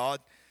Word of God.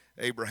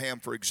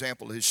 Abraham, for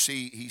example, his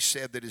seed, he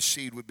said that his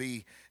seed would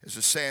be as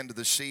the sand of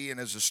the sea and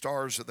as the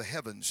stars of the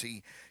heavens.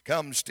 He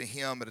comes to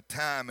him at a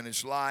time in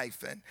his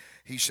life, and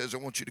he says, I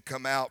want you to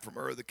come out from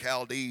Ur of the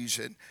Chaldees,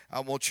 and I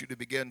want you to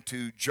begin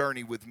to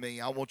journey with me.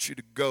 I want you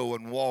to go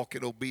and walk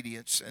in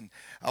obedience, and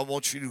I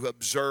want you to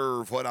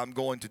observe what I'm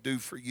going to do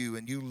for you.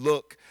 And you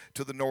look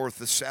to the north,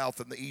 the south,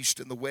 and the east,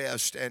 and the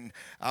west, and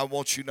I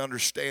want you to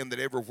understand that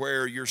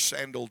everywhere your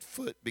sandaled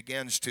foot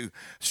begins to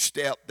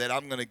step, that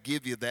I'm going to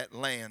give you that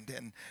land.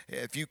 And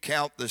if you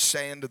count the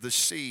sand of the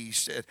sea,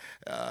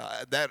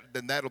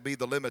 then that'll be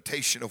the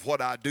limitation of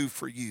what I do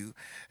for you.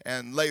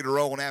 And later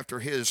on, after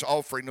his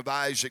offering of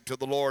Isaac to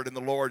the Lord, and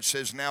the Lord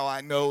says, now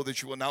I know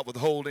that you will not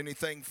withhold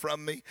anything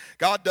from me.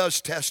 God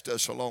does test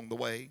us along the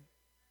way.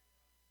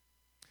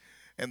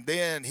 And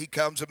then he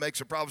comes and makes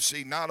a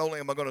prophecy. Not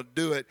only am I going to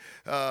do it,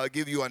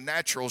 give you a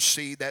natural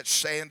seed, that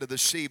sand of the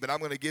sea, but I'm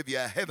going to give you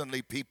a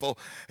heavenly people.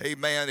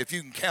 Amen. If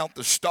you can count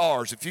the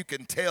stars, if you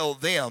can tell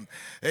them,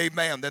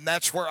 amen, then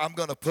that's where I'm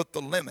going to put the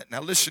limit.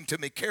 Now listen to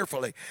me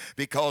carefully,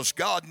 because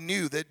God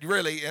knew that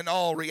really in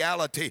all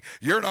reality,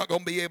 you're not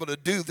going to be able to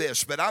do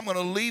this, but I'm going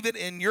to leave it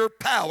in your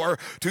power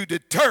to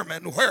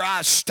determine where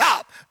I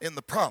stop in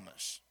the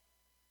promise.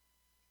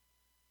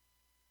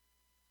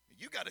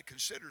 You got to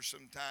consider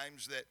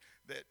sometimes that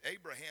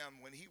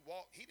Abraham, when he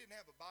walked, he didn't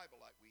have a Bible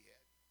like we had.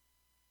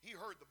 He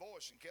heard the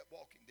voice and kept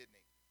walking, didn't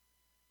he?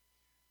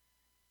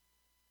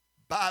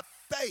 By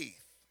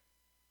faith,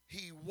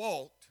 he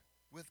walked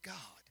with God.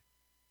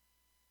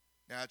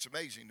 Now, it's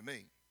amazing to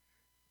me.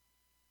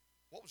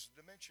 What was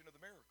the dimension of the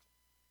miracle?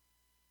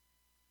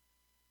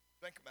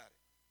 Think about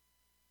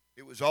it.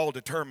 It was all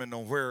determined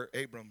on where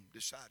Abram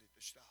decided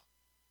to stop.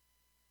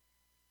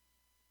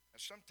 Now,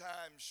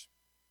 sometimes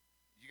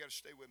you got to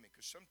stay with me,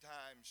 because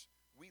sometimes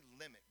we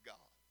limit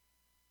God.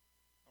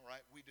 All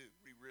right, we do.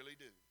 We really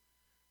do.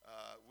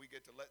 We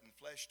get to letting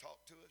flesh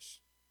talk to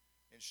us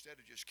instead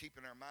of just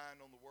keeping our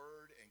mind on the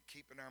Word and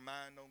keeping our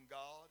mind on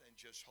God and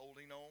just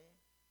holding on.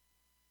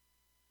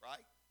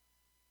 Right?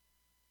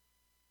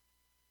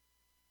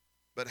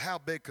 But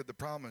how big could the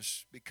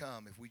promise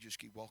become if we just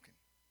keep walking?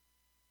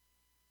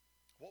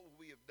 What would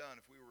we have done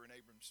if we were in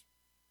Abram's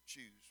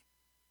shoes?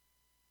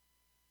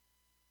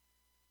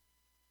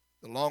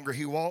 The longer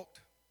he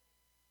walked,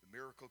 the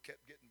miracle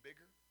kept getting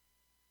bigger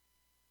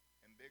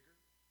and bigger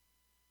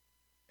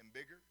and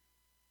bigger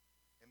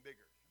and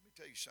bigger. Let me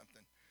tell you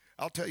something.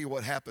 I'll tell you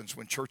what happens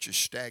when churches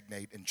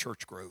stagnate in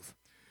church growth.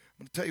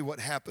 I'm going to tell you what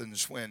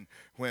happens when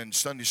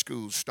Sunday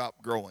schools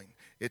stop growing.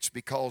 It's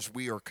because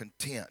we are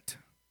content.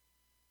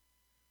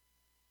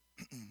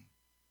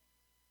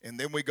 And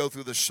then we go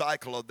through the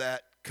cycle of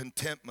that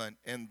contentment,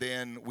 and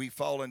then we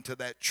fall into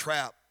that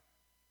trap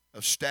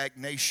of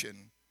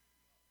stagnation.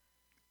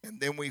 And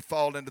then we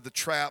fall into the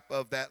trap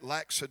of that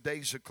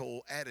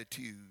lackadaisical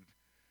attitude.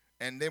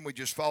 And then we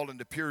just fall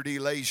into purity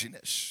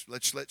laziness.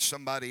 Let's let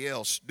somebody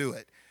else do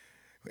it.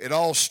 It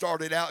all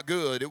started out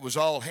good. It was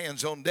all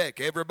hands on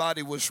deck.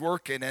 Everybody was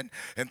working, and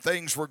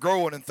things were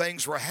growing, and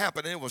things were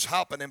happening. It was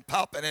hopping and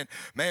popping, and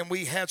man,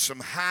 we had some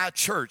high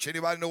church.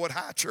 Anybody know what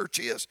high church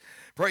is?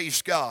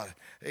 Praise God.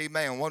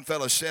 Amen. One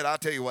fellow said, I'll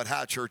tell you what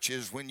high church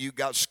is, when you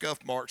got scuff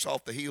marks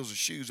off the heels of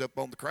shoes up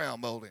on the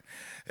crown molding.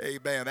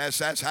 Amen.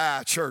 That's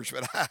high church.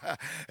 But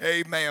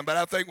amen. But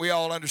I think we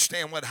all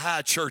understand what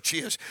high church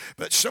is.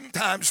 But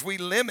sometimes we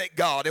limit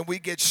God and we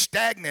get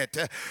stagnant.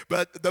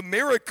 But the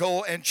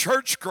miracle and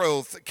church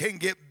growth can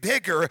get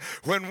bigger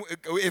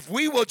if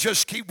we will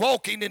just keep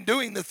walking and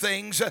doing the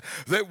things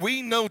that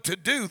we know to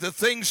do, the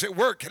things that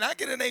work. Can I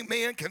get an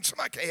amen? Can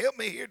somebody help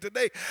me here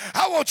today?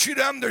 I want you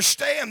to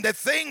understand that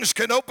things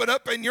can open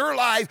up in your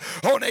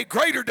life on a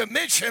greater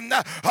dimension.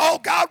 All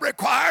God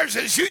requires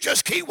is you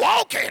just keep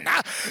walking.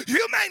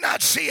 You may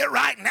not see it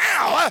right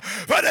now,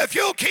 but if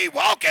you'll keep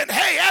walking,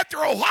 hey, after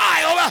a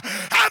while,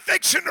 I'm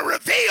fixing to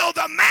reveal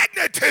the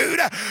magnitude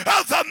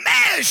of the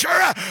measure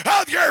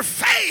of your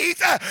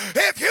faith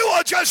if you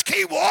will just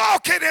keep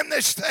walking in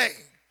this thing.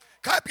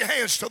 Clap your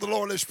hands to the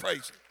Lord. Let's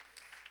praise Him.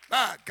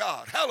 My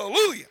God.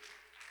 Hallelujah.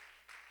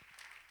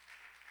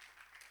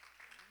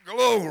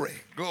 Glory,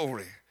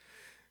 glory.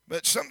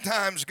 But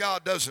sometimes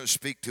God doesn't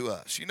speak to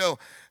us. You know,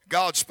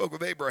 God spoke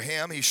with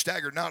Abraham. He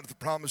staggered not at the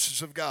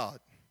promises of God.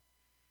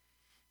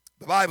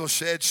 The Bible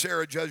said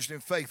Sarah judged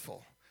him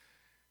faithful.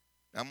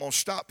 Now, I'm going to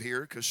stop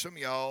here because some of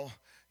y'all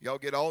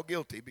get all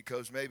guilty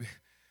because maybe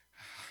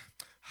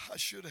I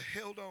should have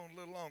held on a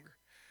little longer.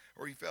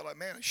 Or you felt like,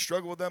 man, I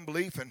struggle with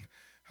unbelief, and,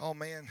 oh,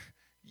 man,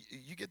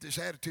 you get this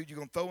attitude you're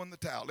going to throw in the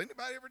towel.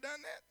 Anybody ever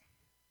done that?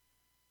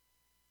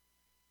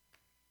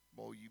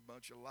 Boy, you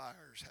bunch of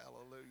liars.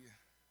 Hallelujah.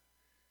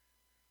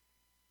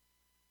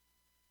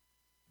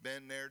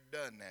 Been there,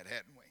 done that,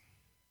 hadn't we?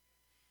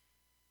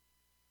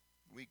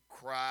 We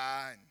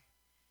cry and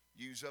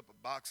use up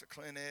a box of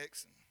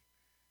Kleenex,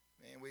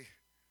 and man,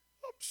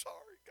 I'm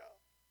sorry, God.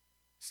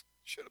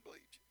 Should have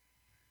believed you.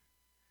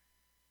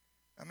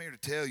 I'm here to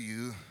tell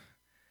you,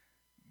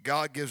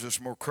 God gives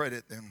us more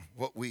credit than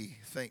what we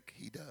think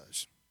He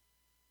does.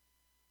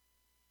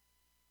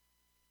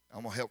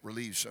 I'm going to help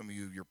relieve some of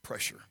you of your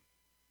pressure.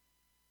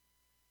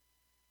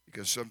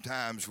 Because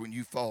sometimes when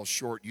you fall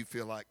short, you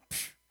feel like,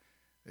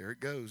 there it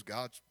goes.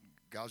 God's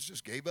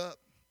just gave up.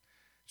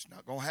 It's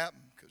not going to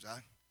happen. Because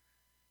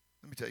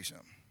let me tell you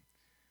something.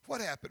 What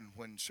happened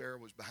when Sarah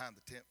was behind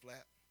the tent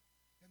flap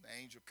and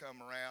the angel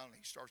come around and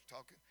he starts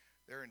talking?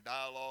 They're in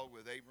dialogue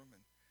with Abram.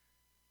 And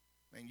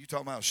man, you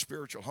talking about a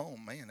spiritual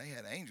home. Man, they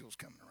had angels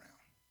coming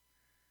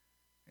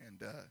around.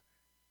 And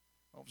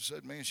all of a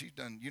sudden, man, she's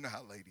done, you know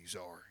how ladies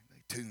are.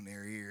 They tune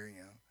their ear,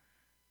 you know.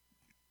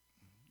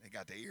 They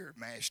got their ear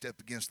mashed up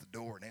against the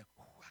door. And I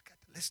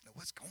got to listen to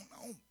what's going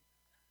on.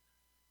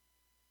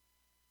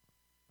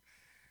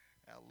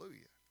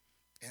 Hallelujah.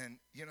 And,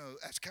 you know,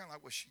 that's kind of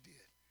like what she did.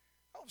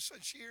 All of a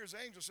sudden, she hears the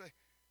angel say,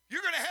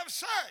 you're going to have a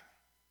son.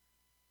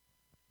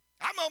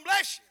 I'm going to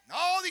bless you. And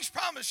all these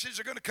promises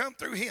are going to come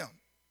through him.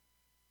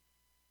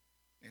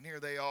 And here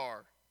they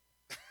are.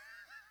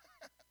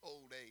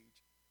 Old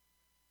age.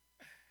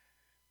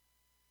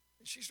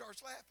 And she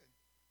starts laughing.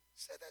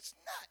 Said, that's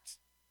nuts.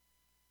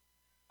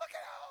 Look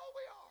at how old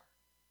we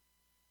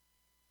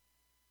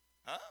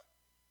are. Huh?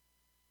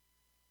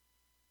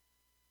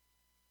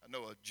 I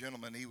know a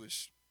gentleman,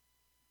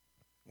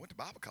 went to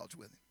Bible college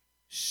with him.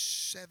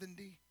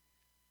 72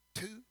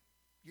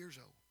 years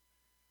old.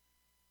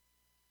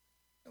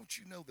 Don't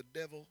you know the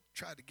devil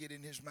tried to get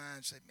in his mind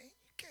and say, man,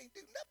 you can't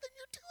do nothing,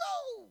 you're too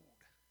old.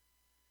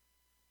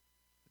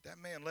 But that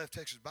man left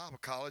Texas Bible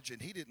College,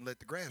 and he didn't let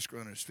the grass grow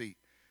under his feet.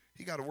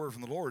 He got a word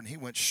from the Lord, and he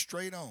went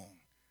straight on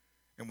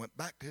and went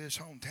back to his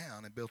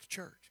hometown and built a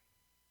church.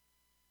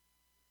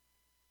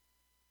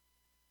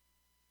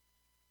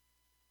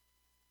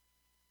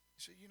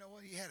 He said, you know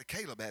what? He had a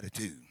Caleb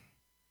attitude.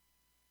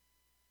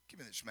 Give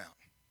me this mountain.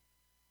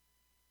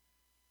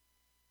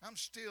 I'm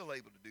still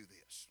able to do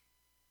this.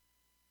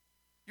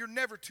 You're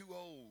never too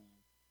old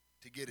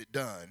to get it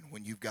done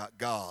when you've got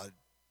God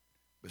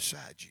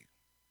beside you.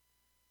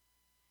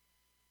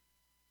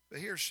 But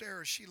here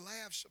Sarah, she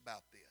laughs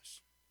about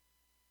this.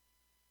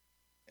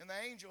 And the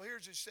angel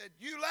hears it said,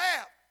 you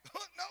laugh.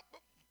 No,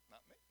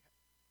 not me.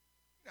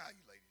 You know how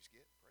you ladies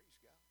get. Praise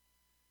God.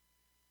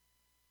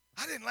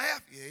 I didn't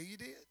laugh. Yeah, you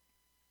did.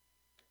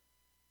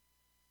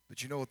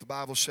 But you know what the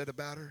Bible said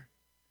about her?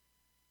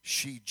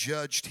 She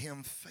judged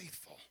him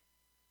faithful.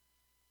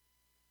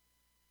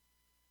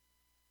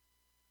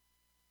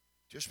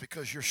 Just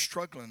because you're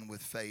struggling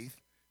with faith,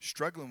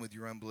 struggling with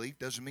your unbelief,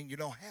 doesn't mean you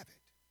don't have it.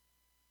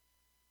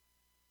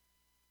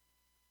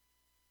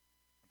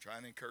 I'm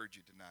trying to encourage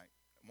you tonight.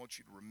 I want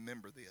you to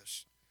remember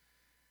this.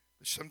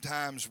 That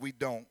sometimes we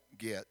don't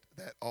get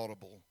that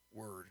audible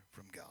word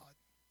from God.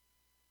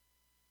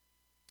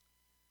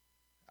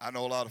 I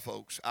know a lot of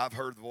folks. I've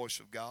heard the voice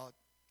of God.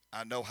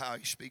 I know how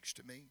He speaks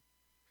to me.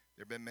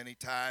 There have been many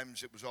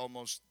times it was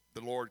almost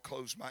the Lord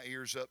closed my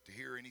ears up to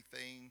hear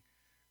anything,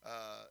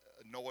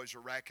 noise or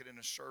racket in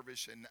a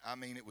service. And I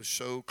mean, it was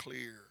so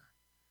clear,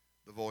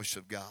 the voice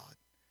of God.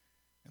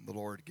 and the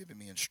Lord had given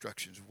me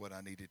instructions of what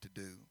I needed to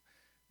do.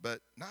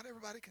 But not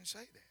everybody can say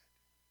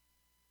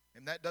that.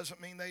 And that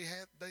doesn't mean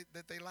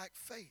that they lack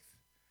faith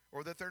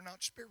or that they're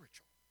not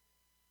spiritual.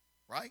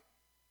 Right?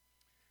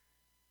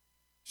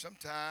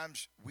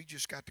 Sometimes we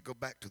just got to go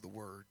back to the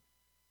Word.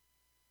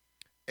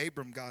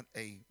 Abram got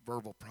a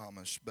verbal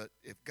promise, but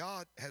if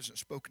God hasn't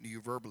spoken to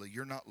you verbally,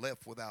 you're not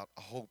left without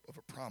a hope of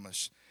a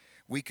promise.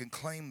 We can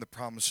claim the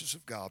promises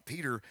of God.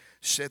 Peter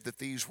said that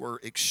these were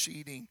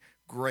exceeding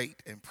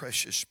great and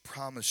precious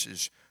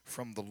promises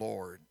from the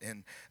Lord.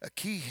 And a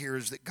key here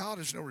is that God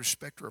is no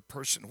respecter of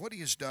person. What He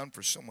has done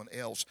for someone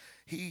else,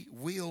 He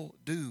will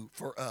do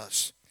for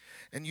us.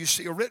 And you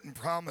see, a written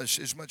promise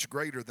is much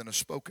greater than a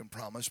spoken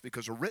promise,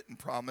 because a written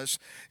promise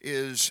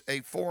is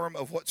a form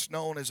of what's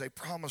known as a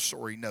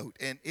promissory note.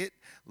 And it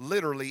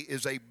literally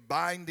is a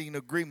binding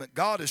agreement.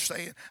 God is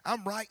saying,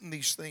 I'm writing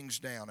these things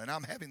down and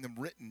I'm having them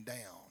written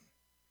down.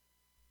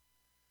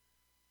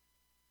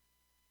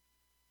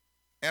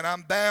 And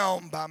I'm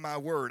bound by my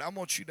word. I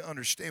want you to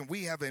understand,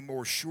 we have a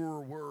more sure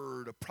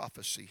word of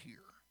prophecy here.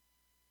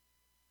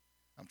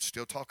 I'm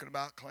still talking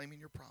about claiming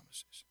your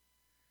promises.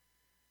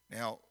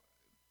 Now,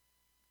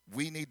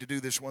 we need to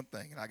do this one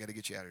thing, and I got to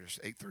get you out of here. It's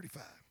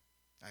 8:35.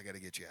 I got to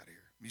get you out of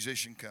here.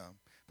 Musician, come.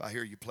 If I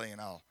hear you playing,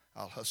 I'll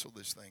hustle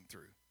this thing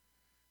through.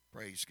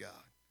 Praise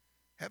God.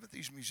 Haven't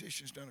these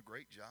musicians done a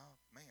great job?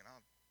 Man,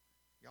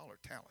 y'all are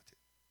talented.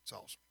 It's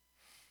awesome.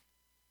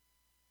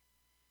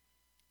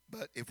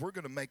 But if we're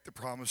going to make the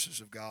promises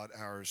of God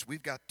ours,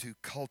 we've got to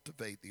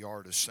cultivate the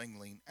art of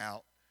singling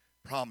out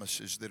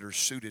promises that are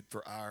suited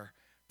for our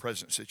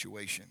present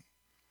situation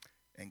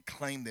and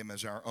claim them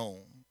as our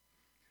own.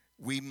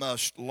 We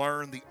must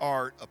learn the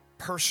art of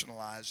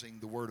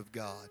personalizing the Word of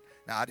God.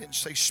 Now, I didn't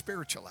say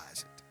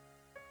spiritualize it.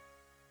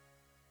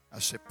 I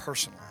said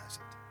personalize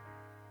it.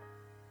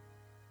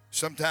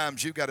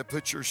 Sometimes you've got to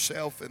put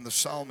yourself in the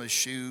psalmist's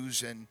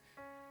shoes, and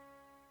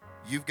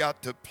you've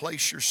got to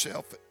place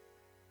yourself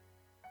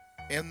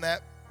in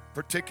that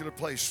particular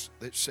place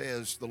that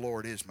says, the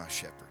Lord is my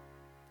shepherd.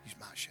 He's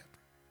my shepherd.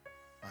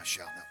 I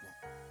shall not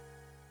want.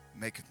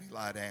 Maketh me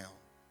lie down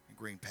in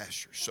green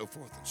pastures, so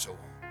forth and so on.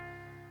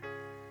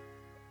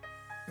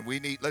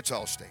 And let's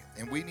all stand.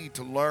 And we need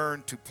to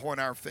learn to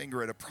point our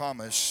finger at a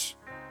promise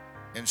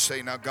and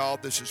say, now,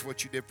 God, this is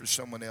what you did for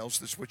someone else.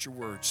 This is what your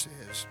word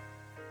says.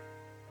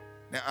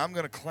 Now, I'm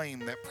going to claim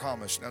that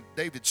promise. Now,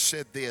 David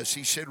said this.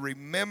 He said,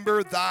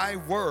 remember thy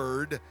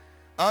word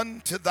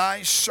unto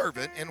thy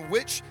servant, in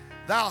which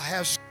thou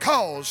hast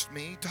caused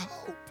me to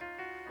hope.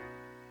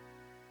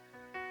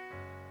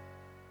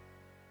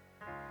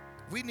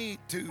 We need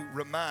to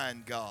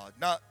remind God,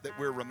 not that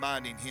we're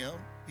reminding Him.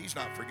 He's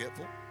not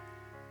forgetful.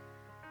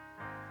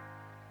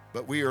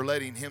 But we are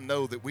letting Him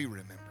know that we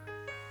remember.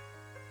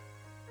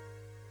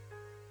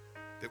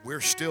 That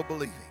we're still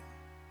believing.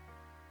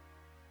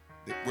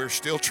 That we're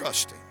still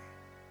trusting.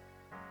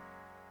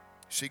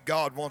 See,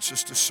 God wants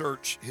us to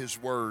search His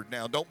Word.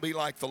 Now, don't be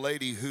like the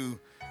lady who,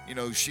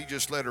 she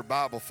just let her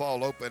Bible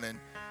fall open and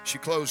she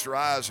closed her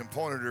eyes and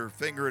pointed her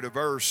finger at a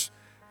verse,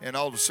 and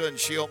all of a sudden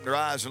she opened her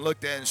eyes and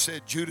looked at it and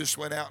said, Judas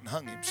went out and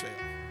hung himself.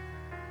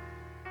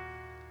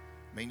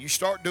 I mean, you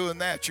start doing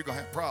that, you're going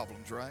to have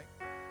problems, right?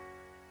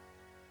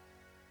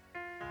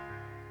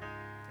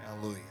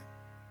 Hallelujah.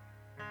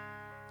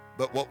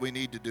 But what we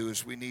need to do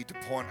is we need to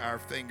point our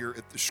finger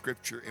at the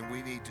Scripture, and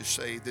we need to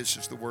say, this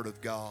is the Word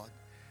of God.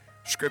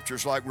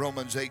 Scriptures like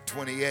Romans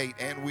 8:28,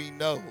 and we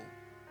know.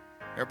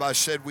 Everybody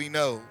said we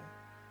know.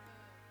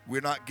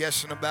 We're not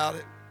guessing about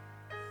it.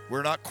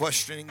 We're not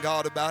questioning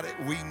God about it.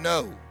 We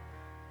know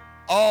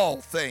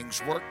all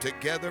things work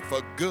together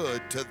for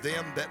good to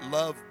them that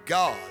love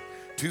God,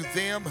 to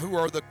them who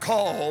are the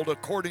called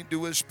according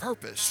to His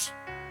purpose.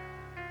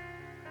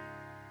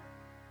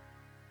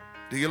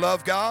 Do you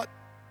love God?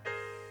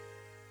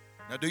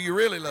 Now, do you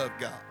really love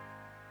God?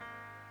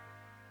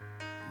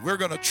 We're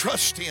going to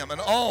trust Him in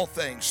all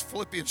things.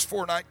 Philippians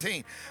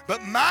 4:19.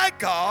 But my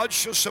God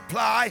shall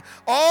supply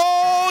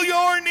all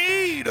your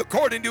need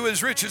according to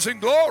His riches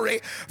and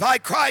glory by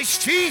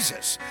Christ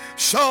Jesus.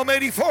 Psalm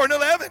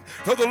 84:11.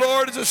 For the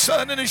Lord is a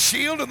sun and a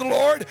shield, and the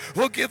Lord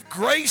will give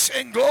grace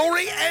and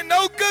glory, and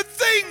no good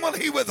thing will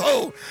He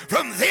withhold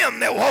from them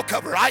that walk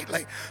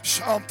uprightly.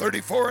 Psalm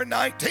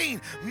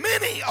 34:19.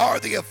 Many are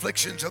the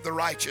afflictions of the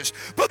righteous,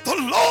 but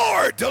the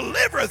Lord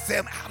delivereth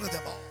them out of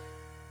them all.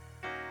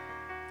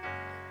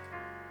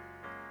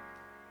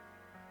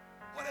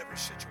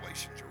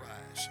 Situations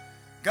arise,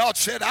 God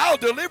said, I'll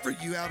deliver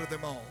you out of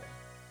them all.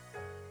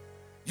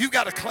 You've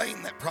got to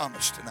claim that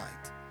promise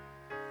tonight.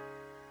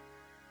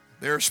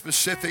 There are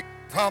specific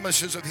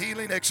promises of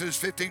healing. Exodus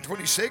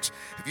 15:26.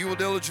 If you will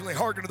diligently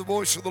hearken to the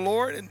voice of the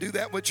Lord and do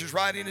that which is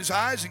right in His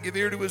eyes and give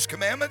ear to His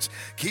commandments,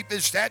 keep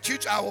His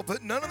statutes, I will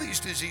put none of these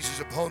diseases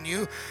upon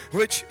you,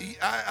 which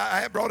I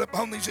have brought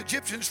upon these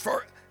Egyptians.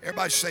 For,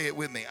 everybody say it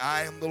with me,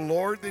 I am the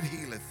Lord that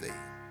healeth thee.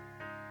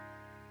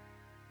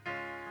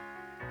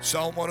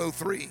 Psalm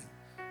 103,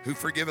 who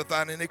forgiveth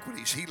thine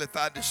iniquities, healeth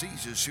thy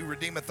diseases, who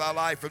redeemeth thy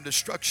life from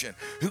destruction,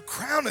 who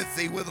crowneth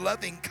thee with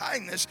loving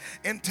kindness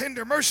and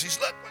tender mercies.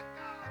 Look what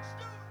God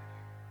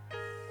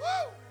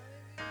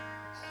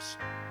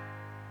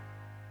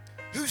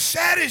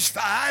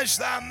satisfies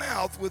thy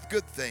mouth with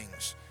good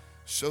things,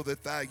 so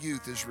that thy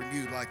youth is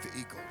renewed like the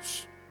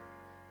eagles.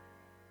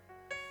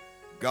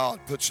 God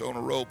puts on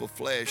a robe of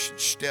flesh and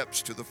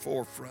steps to the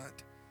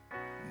forefront.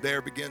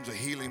 There begins a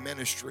healing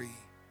ministry.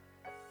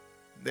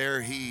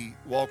 There he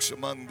walks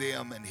among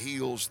them and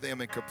heals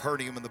them in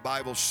Capernaum, and the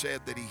Bible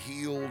said that he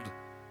healed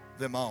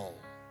them all.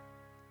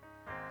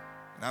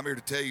 And I'm here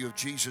to tell you, if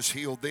Jesus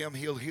healed them,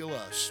 he'll heal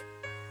us.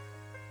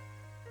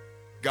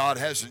 God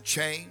hasn't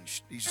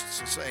changed. He's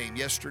the same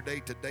yesterday,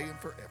 today, and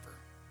forever.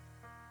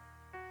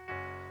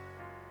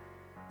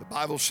 The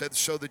Bible said,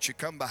 so that you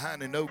come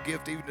behind and no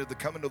gift, even to the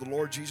coming of the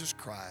Lord Jesus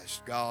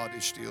Christ. God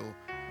is still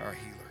our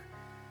healer.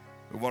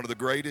 But one of the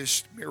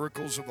greatest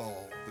miracles of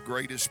all, the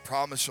greatest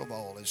promise of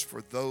all, is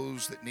for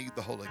those that need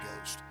the Holy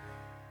Ghost,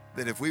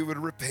 that if we would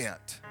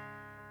repent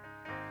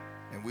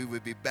and we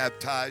would be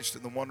baptized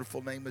in the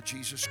wonderful name of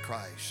Jesus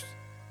Christ,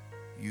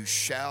 you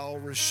shall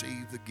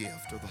receive the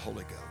gift of the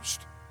Holy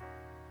Ghost.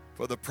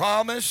 For the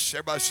promise,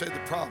 everybody say the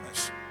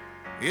promise,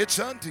 it's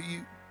unto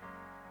you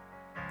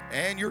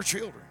and your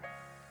children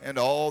and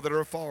all that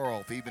are far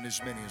off, even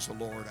as many as the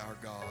Lord our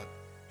God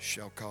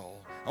shall call.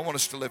 I want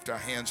us to lift our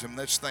hands and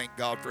let's thank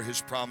God for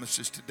his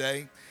promises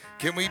today.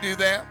 Can we do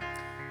that?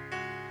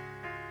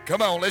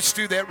 Come on, let's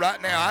do that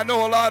right now. I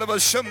know a lot of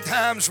us,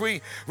 sometimes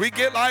we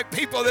get like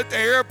people at the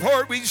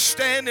airport. We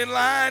stand in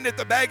line at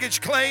the baggage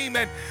claim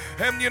and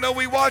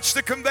we watch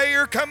the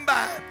conveyor come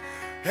by.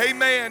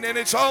 Amen. And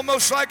it's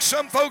almost like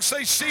some folks,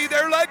 they see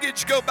their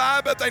luggage go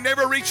by, but they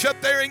never reach up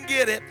there and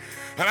get it.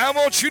 And I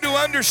want you to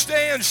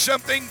understand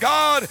something.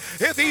 God,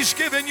 if he's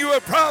given you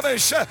a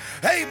promise,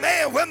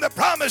 amen, when the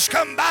promise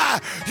come by,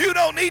 you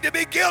don't need to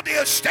be guilty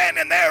of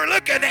standing there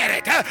looking at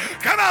it.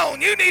 Come on,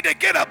 you need to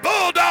get a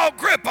bulldog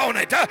grip on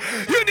it.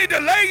 You need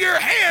to lay your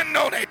hand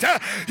on it.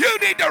 You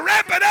need to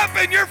wrap it up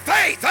in your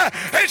faith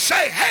and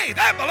say, hey,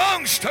 that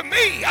belongs to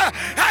me.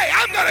 Hey,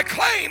 I'm going to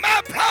claim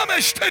my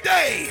promise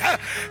today.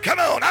 Come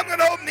on, I'm going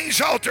to open these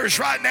altars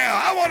right now.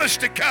 I want us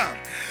to come.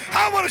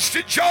 I want us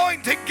to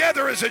join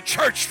together as a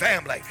church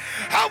family.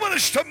 I want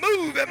us to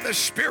move in the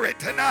Spirit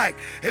tonight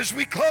as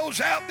we close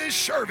out this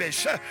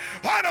service.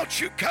 Why don't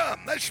you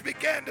come? Let's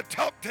begin to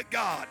talk to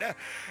God.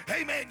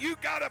 Amen. You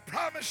got a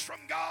promise from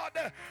God.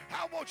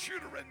 I want you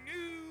to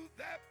renew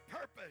that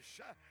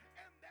purpose.